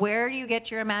 Where do you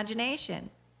get your imagination?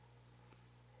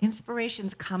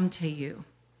 Inspirations come to you.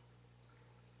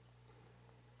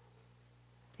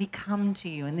 They come to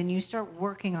you, and then you start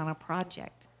working on a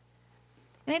project.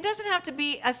 And it doesn't have to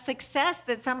be a success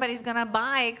that somebody's going to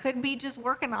buy. It could be just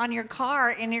working on your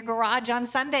car in your garage on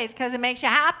Sundays because it makes you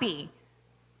happy.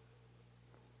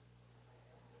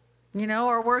 You know,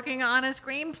 or working on a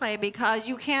screenplay because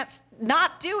you can't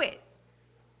not do it.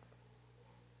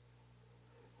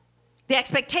 The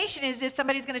expectation is if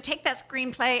somebody's going to take that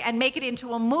screenplay and make it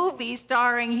into a movie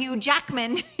starring Hugh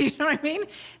Jackman, you know what I mean?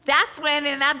 That's when,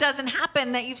 and that doesn't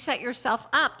happen, that you've set yourself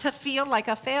up to feel like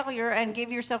a failure and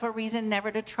give yourself a reason never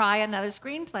to try another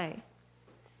screenplay.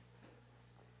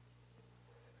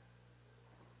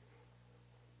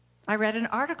 I read an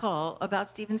article about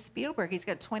Steven Spielberg. He's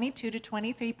got 22 to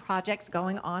 23 projects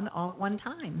going on all at one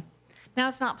time. Now,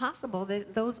 it's not possible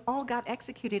that those all got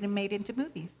executed and made into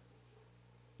movies.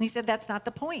 And he said, that's not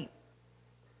the point.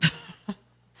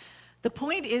 The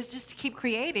point is just to keep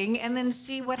creating and then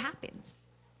see what happens.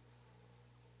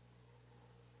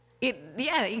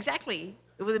 Yeah, exactly.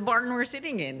 With the barn we're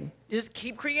sitting in. Just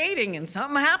keep creating and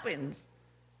something happens.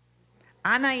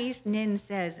 Anais Nin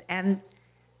says, and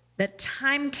the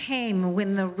time came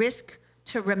when the risk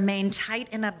to remain tight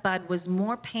in a bud was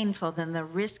more painful than the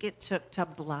risk it took to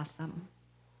blossom.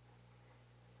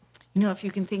 You know, if you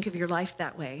can think of your life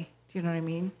that way, do you know what I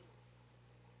mean?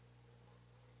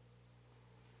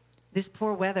 This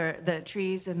poor weather, the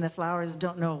trees and the flowers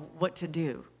don't know what to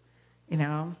do, you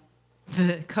know?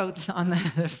 The coats on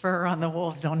the fur on the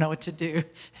wolves don't know what to do.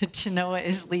 Chenoa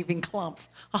is leaving clumps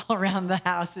all around the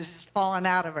house. It's just falling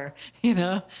out of her, you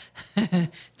know?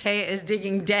 Taya is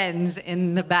digging dens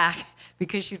in the back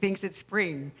because she thinks it's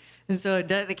spring. And so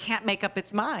it can't make up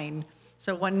its mind.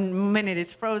 So 1 minute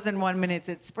it's frozen, 1 minute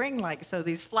it's spring-like. So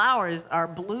these flowers are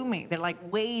blooming. They're like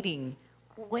waiting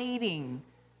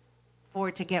for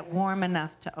it to get warm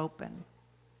enough to open,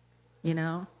 you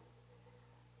know?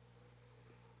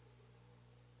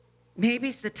 Maybe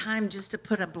it's the time just to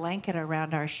put a blanket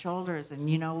around our shoulders and,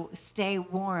 you know, stay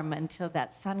warm until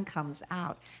that sun comes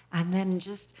out. And then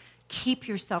just keep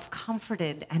yourself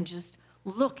comforted and just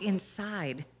look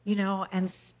inside, you know,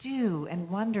 and stew and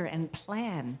wonder and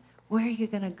plan. Where are you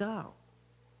going to go?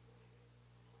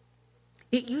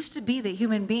 It used to be that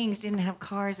human beings didn't have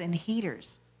cars and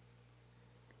heaters.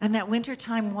 And that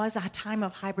wintertime was a time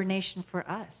of hibernation for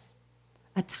us,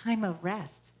 a time of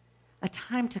rest, a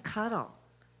time to cuddle.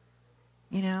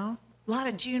 You know, a lot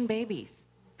of June babies.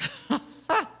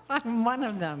 I'm one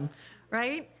of them,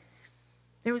 right?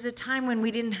 There was a time when we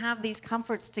didn't have these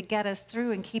comforts to get us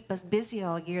through and keep us busy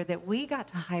all year, that we got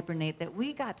to hibernate, that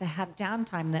we got to have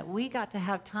downtime, that we got to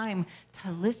have time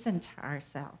to listen to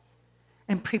ourselves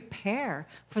and prepare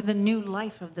for the new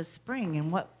life of the spring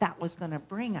and what that was going to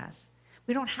bring us.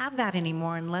 We don't have that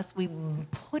anymore unless we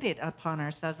put it upon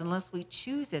ourselves, unless we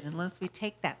choose it, unless we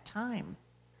take that time.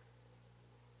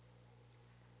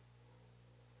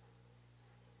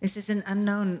 This is an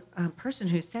unknown person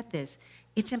who said this.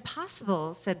 It's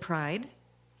impossible, said pride.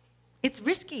 It's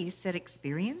risky, said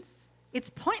experience. It's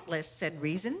pointless, said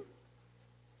reason.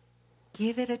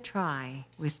 Give it a try,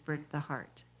 whispered the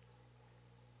heart.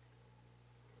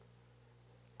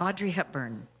 Audrey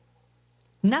Hepburn.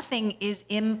 Nothing is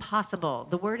impossible.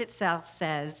 The word itself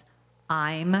says,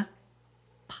 I'm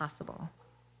possible.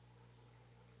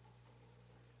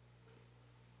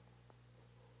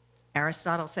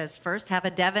 Aristotle says, first, have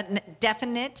a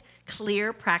definite,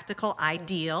 clear, practical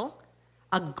ideal,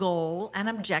 a goal, an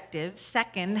objective.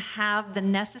 Second, have the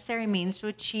necessary means to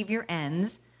achieve your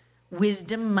ends,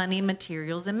 wisdom, money,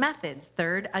 materials, and methods.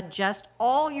 Third, adjust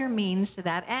all your means to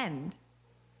that end.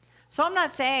 So I'm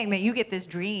not saying that you get this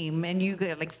dream and you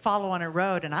like follow on a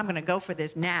road and I'm going to go for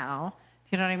this now.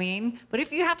 You know what I mean? But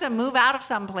if you have to move out of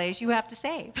some place, you have to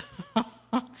save.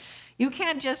 You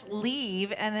can't just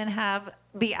leave and then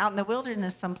be out in the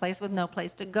wilderness someplace with no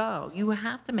place to go. You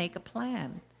have to make a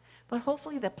plan. But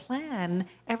hopefully the plan,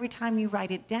 every time you write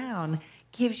it down,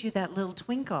 gives you that little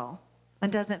twinkle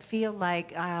and doesn't feel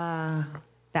like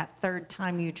that third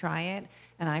time you try it.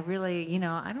 And I really,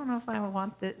 I don't know if I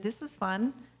want this was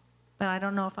fun, but I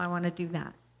don't know if I want to do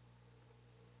that.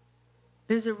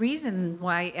 There's a reason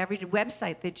why every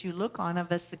website that you look on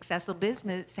of a successful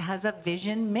business has a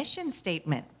vision mission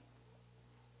statement.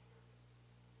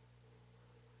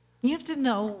 You have to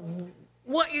know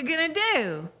what you're going to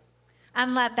do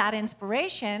and let that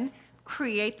inspiration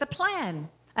create the plan.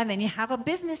 And then you have a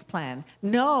business plan.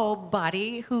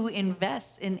 Nobody who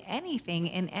invests in anything,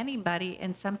 in anybody,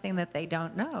 in something that they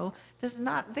don't know,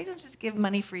 they don't just give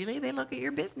money freely. They look at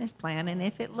your business plan. And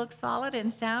if it looks solid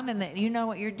and sound and that you know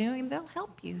what you're doing, they'll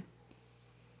help you.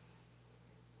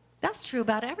 That's true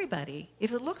about everybody.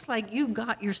 If it looks like you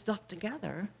got your stuff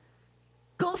together,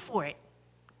 go for it.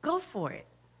 Go for it.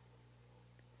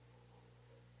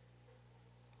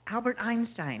 Albert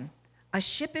Einstein, a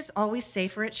ship is always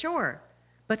safer at shore,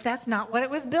 but that's not what it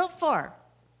was built for.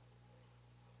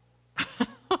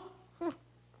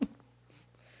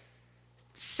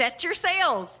 Set your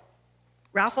sails.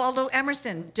 Ralph Waldo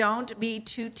Emerson, don't be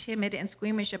too timid and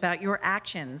squeamish about your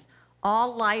actions.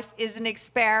 All life is an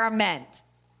experiment.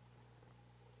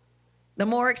 The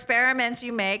more experiments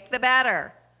you make, the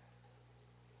better.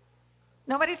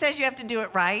 Nobody says you have to do it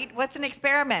right. What's an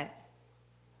experiment?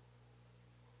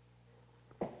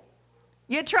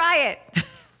 You try it.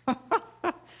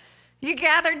 You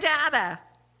gather data.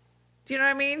 Do you know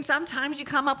what I mean? Sometimes you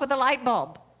come up with a light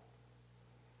bulb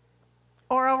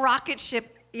or a rocket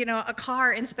ship, a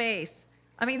car in space.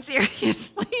 I mean,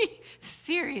 seriously,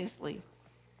 seriously.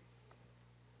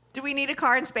 Do we need a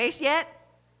car in space yet?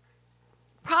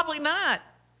 Probably not.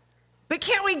 But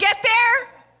can't we get there?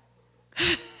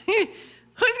 Who's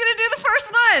going to do the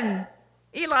first one?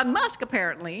 Elon Musk,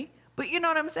 apparently. But you know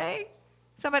what I'm saying?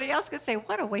 Somebody else could say,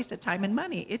 what a waste of time and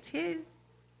money. It's his.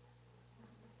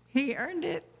 He earned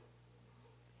it.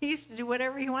 He used to do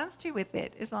whatever he wants to with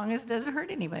it, as long as it doesn't hurt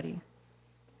anybody.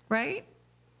 Right?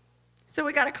 So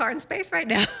we got a car in space right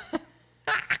now.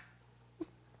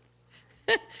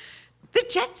 The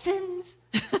Jetsons.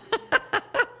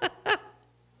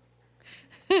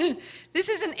 This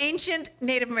is an ancient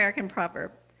Native American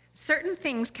proverb. Certain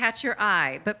things catch your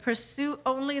eye, but pursue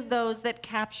only those that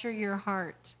capture your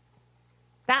heart.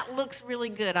 That looks really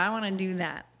good. I want to do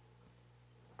that.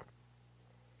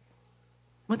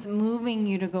 What's moving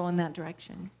you to go in that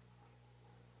direction?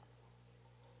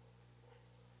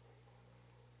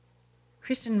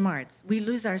 Christian Martz, we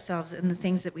lose ourselves in the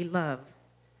things that we love.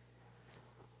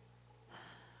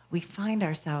 We find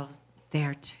ourselves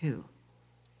there too.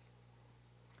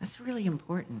 That's really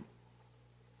important.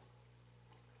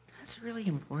 That's really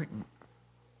important.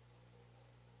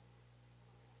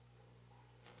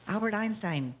 Albert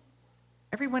Einstein,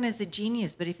 everyone is a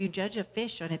genius, but if you judge a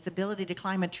fish on its ability to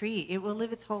climb a tree, it will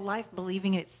live its whole life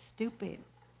believing it's stupid.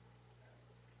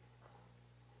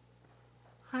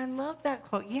 I love that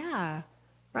quote. Yeah,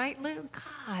 right, Lou?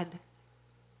 God.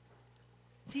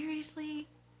 Seriously?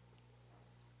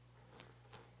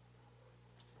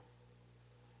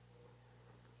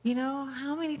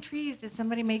 How many trees did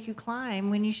somebody make you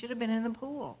climb when you should have been in the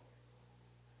pool?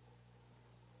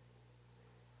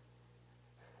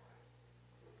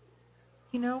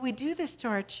 You know, we do this to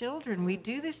our children. We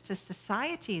do this to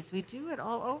societies. We do it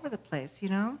all over the place, you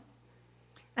know?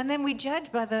 And then we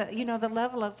judge by the, you know, the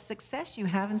level of success you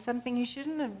have in something you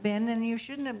shouldn't have been, and you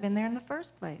shouldn't have been there in the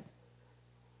first place.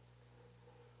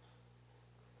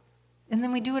 And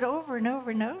then we do it over and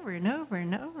over and over and over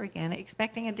and over again,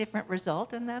 expecting a different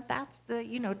result, and that's the,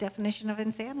 you know, definition of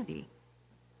insanity.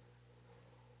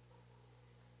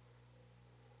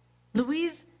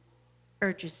 Louise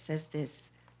Urges says this: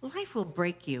 life will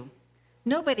break you.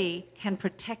 Nobody can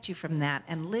protect you from that,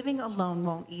 and living alone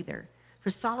won't either. For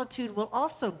solitude will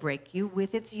also break you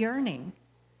with its yearning.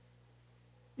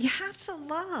 You have to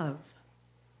love.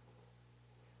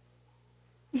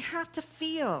 You have to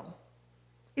feel.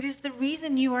 It is the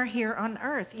reason you are here on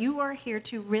earth. You are here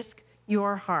to risk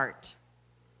your heart.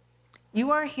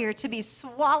 You are here to be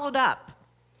swallowed up.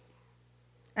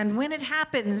 And when it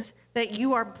happens that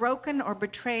you are broken or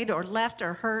betrayed or left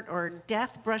or hurt or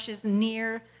death brushes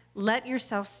near, let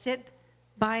yourself sit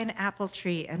by an apple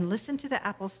tree and listen to the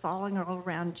apples falling all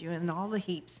around you in all the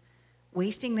heaps,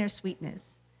 wasting their sweetness,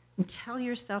 and tell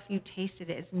yourself you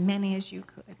tasted as many as you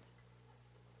could.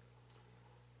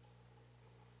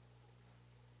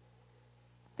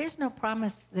 There's no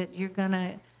promise that you're going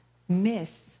to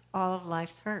miss all of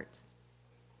life's hurts.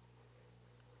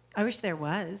 I wish there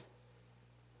was.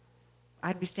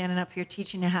 I'd be standing up here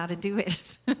teaching you how to do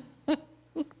it.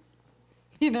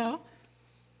 You know?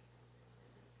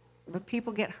 But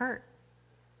people get hurt.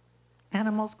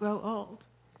 Animals grow old.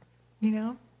 You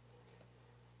know?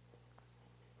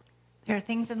 There are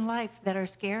things in life that are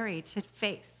scary to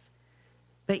face,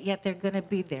 but yet they're going to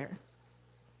be there.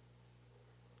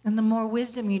 And the more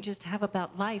wisdom you just have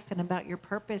about life and about your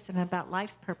purpose and about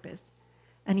life's purpose,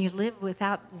 and you live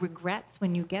without regrets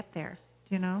when you get there,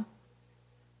 you know?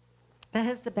 That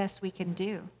is the best we can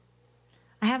do.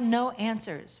 I have no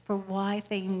answers for why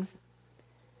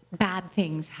bad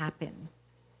things happen,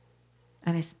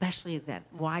 and especially that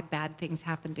why bad things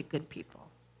happen to good people.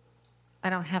 I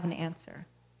don't have an answer.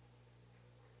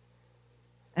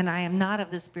 And I am not of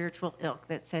the spiritual ilk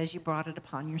that says you brought it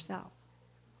upon yourself.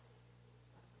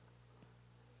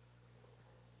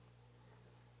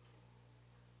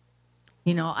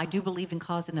 You know, I do believe in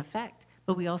cause and effect,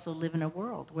 but we also live in a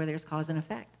world where there's cause and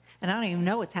effect. And I don't even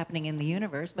know what's happening in the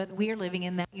universe, but we are living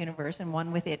in that universe and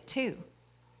one with it too.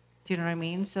 Do you know what I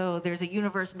mean? So there's a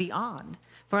universe beyond.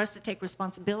 For us to take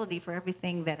responsibility for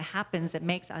everything that happens that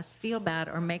makes us feel bad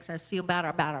or makes us feel bad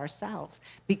about ourselves,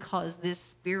 because this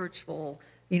spiritual,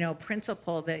 you know,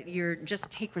 principle that you're just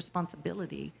take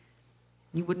responsibility.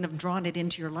 You wouldn't have drawn it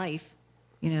into your life,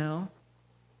 you know.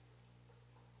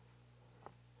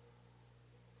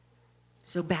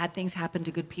 So bad things happen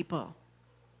to good people.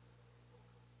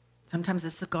 Sometimes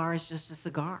a cigar is just a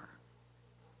cigar.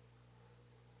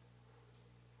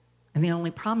 And the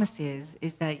only promise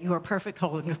is that you are perfect,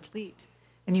 whole, and complete.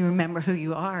 And you remember who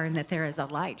you are and that there is a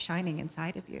light shining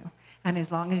inside of you. And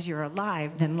as long as you're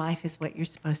alive, then life is what you're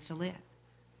supposed to live.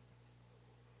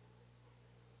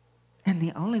 And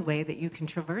the only way that you can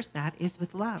traverse that is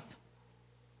with love.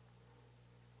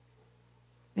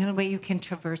 The only way you can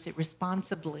traverse it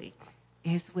responsibly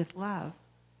is with love.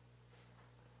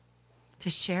 To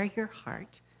share your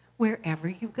heart wherever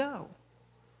you go.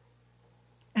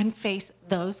 And face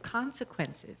those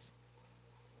consequences.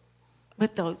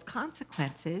 But those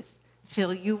consequences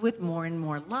fill you with more and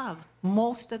more love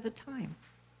most of the time.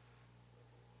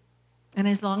 And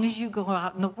as long as you go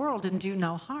out in the world and do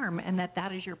no harm, and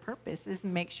that is your purpose, is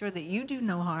make sure that you do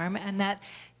no harm, and that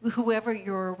whoever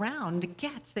you're around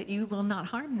gets that you will not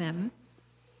harm them,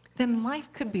 then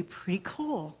life could be pretty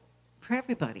cool for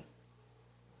everybody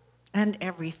and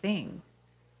everything.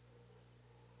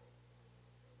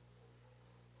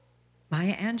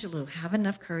 Maya Angelou, have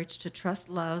enough courage to trust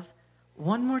love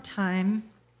one more time,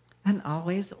 and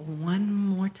always one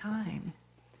more time,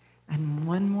 and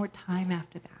one more time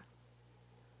after that.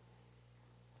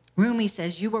 Rumi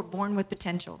says, you were born with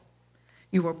potential.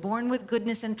 You were born with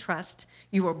goodness and trust.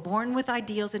 You were born with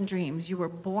ideals and dreams. You were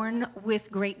born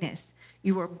with greatness.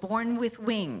 You were born with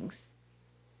wings.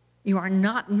 You are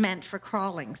not meant for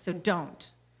crawling, so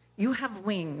don't. You have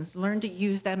wings. Learn to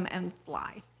use them and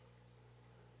fly.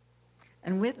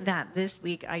 And with that, this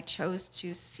week, I chose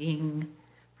to sing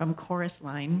from Chorus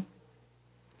Line,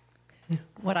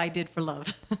 What I Did for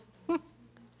Love.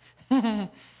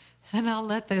 And I'll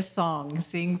let this song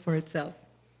sing for itself.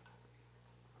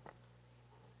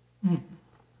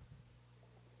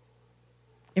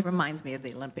 It reminds me of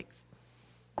the Olympics.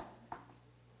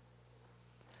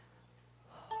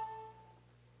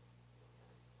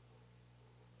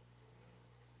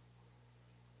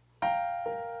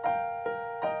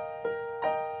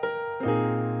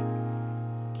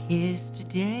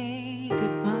 yesterday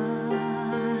goodbye.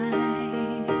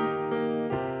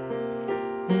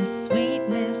 The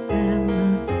sweetness and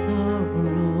the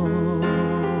sorrow.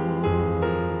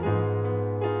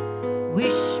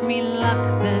 Wish me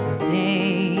luck the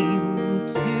same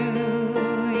to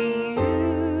you.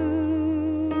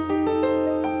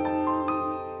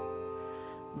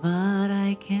 But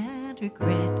I can't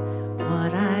regret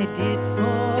what I did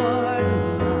for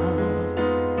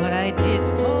love, what I did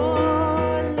for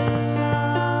love.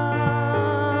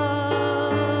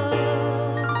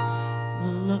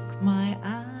 Look, my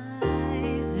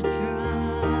eyes are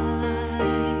dry.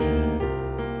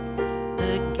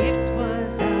 The gift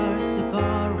was ours to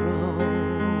borrow.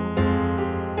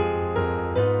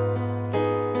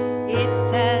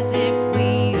 It's as if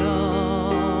we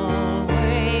always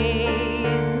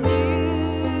knew.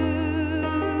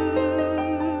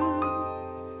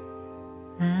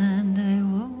 And I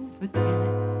won't forget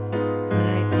what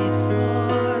I did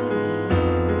for love,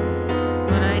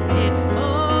 what I did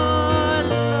for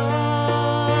love.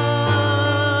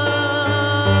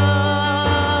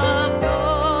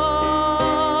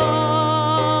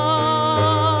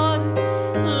 Gone.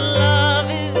 Love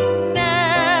is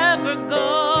never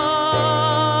gone.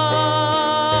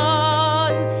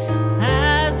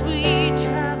 As we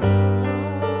travel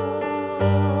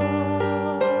on,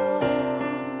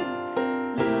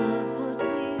 love's what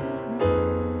we'll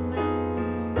remember.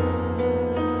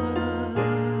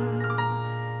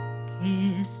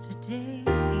 Yesterday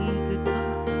goodbye,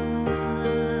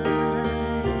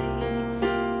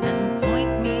 and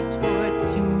point me towards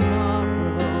tomorrow.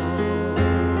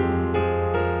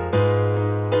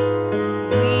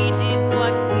 We did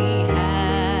what we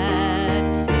had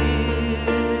to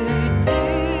do.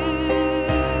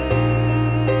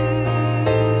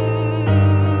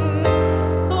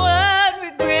 What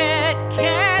regret,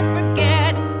 can't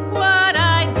forget what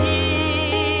I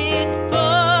did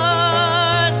for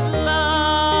love.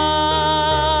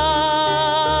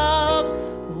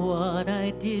 What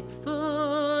I did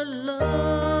for love.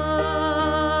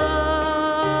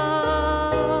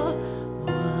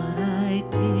 What I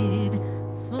did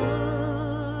for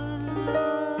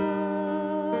love.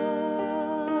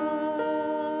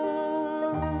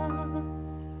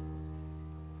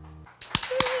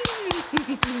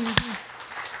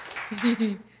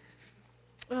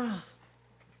 Oh,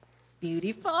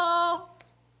 beautiful.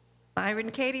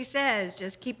 Byron Katie says,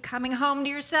 just keep coming home to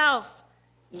yourself.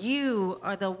 You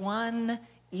are the one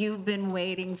you've been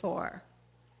waiting for.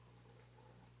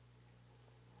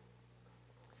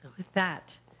 So with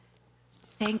that,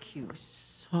 thank you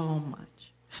so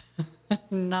much.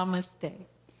 Namaste.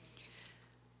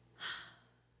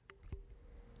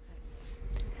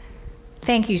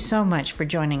 Thank you so much for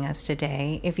joining us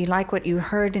today. If you like what you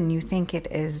heard and you think it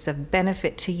is of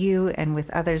benefit to you and with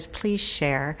others, please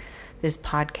share this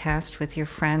podcast with your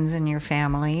friends and your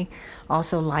family.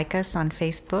 Also like us on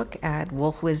Facebook at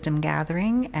Wolf Wisdom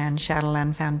Gathering and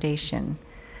Shadowland Foundation.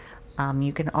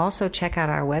 You can also check out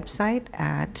our website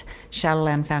at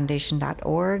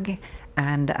shadowlandfoundation.org,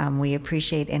 and we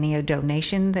appreciate any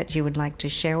donation that you would like to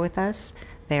share with us.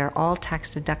 They are all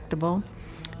tax deductible,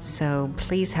 so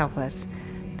please help us.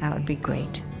 That would be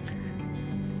great.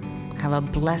 Have a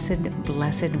blessed,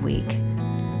 blessed week,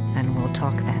 and we'll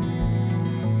talk then.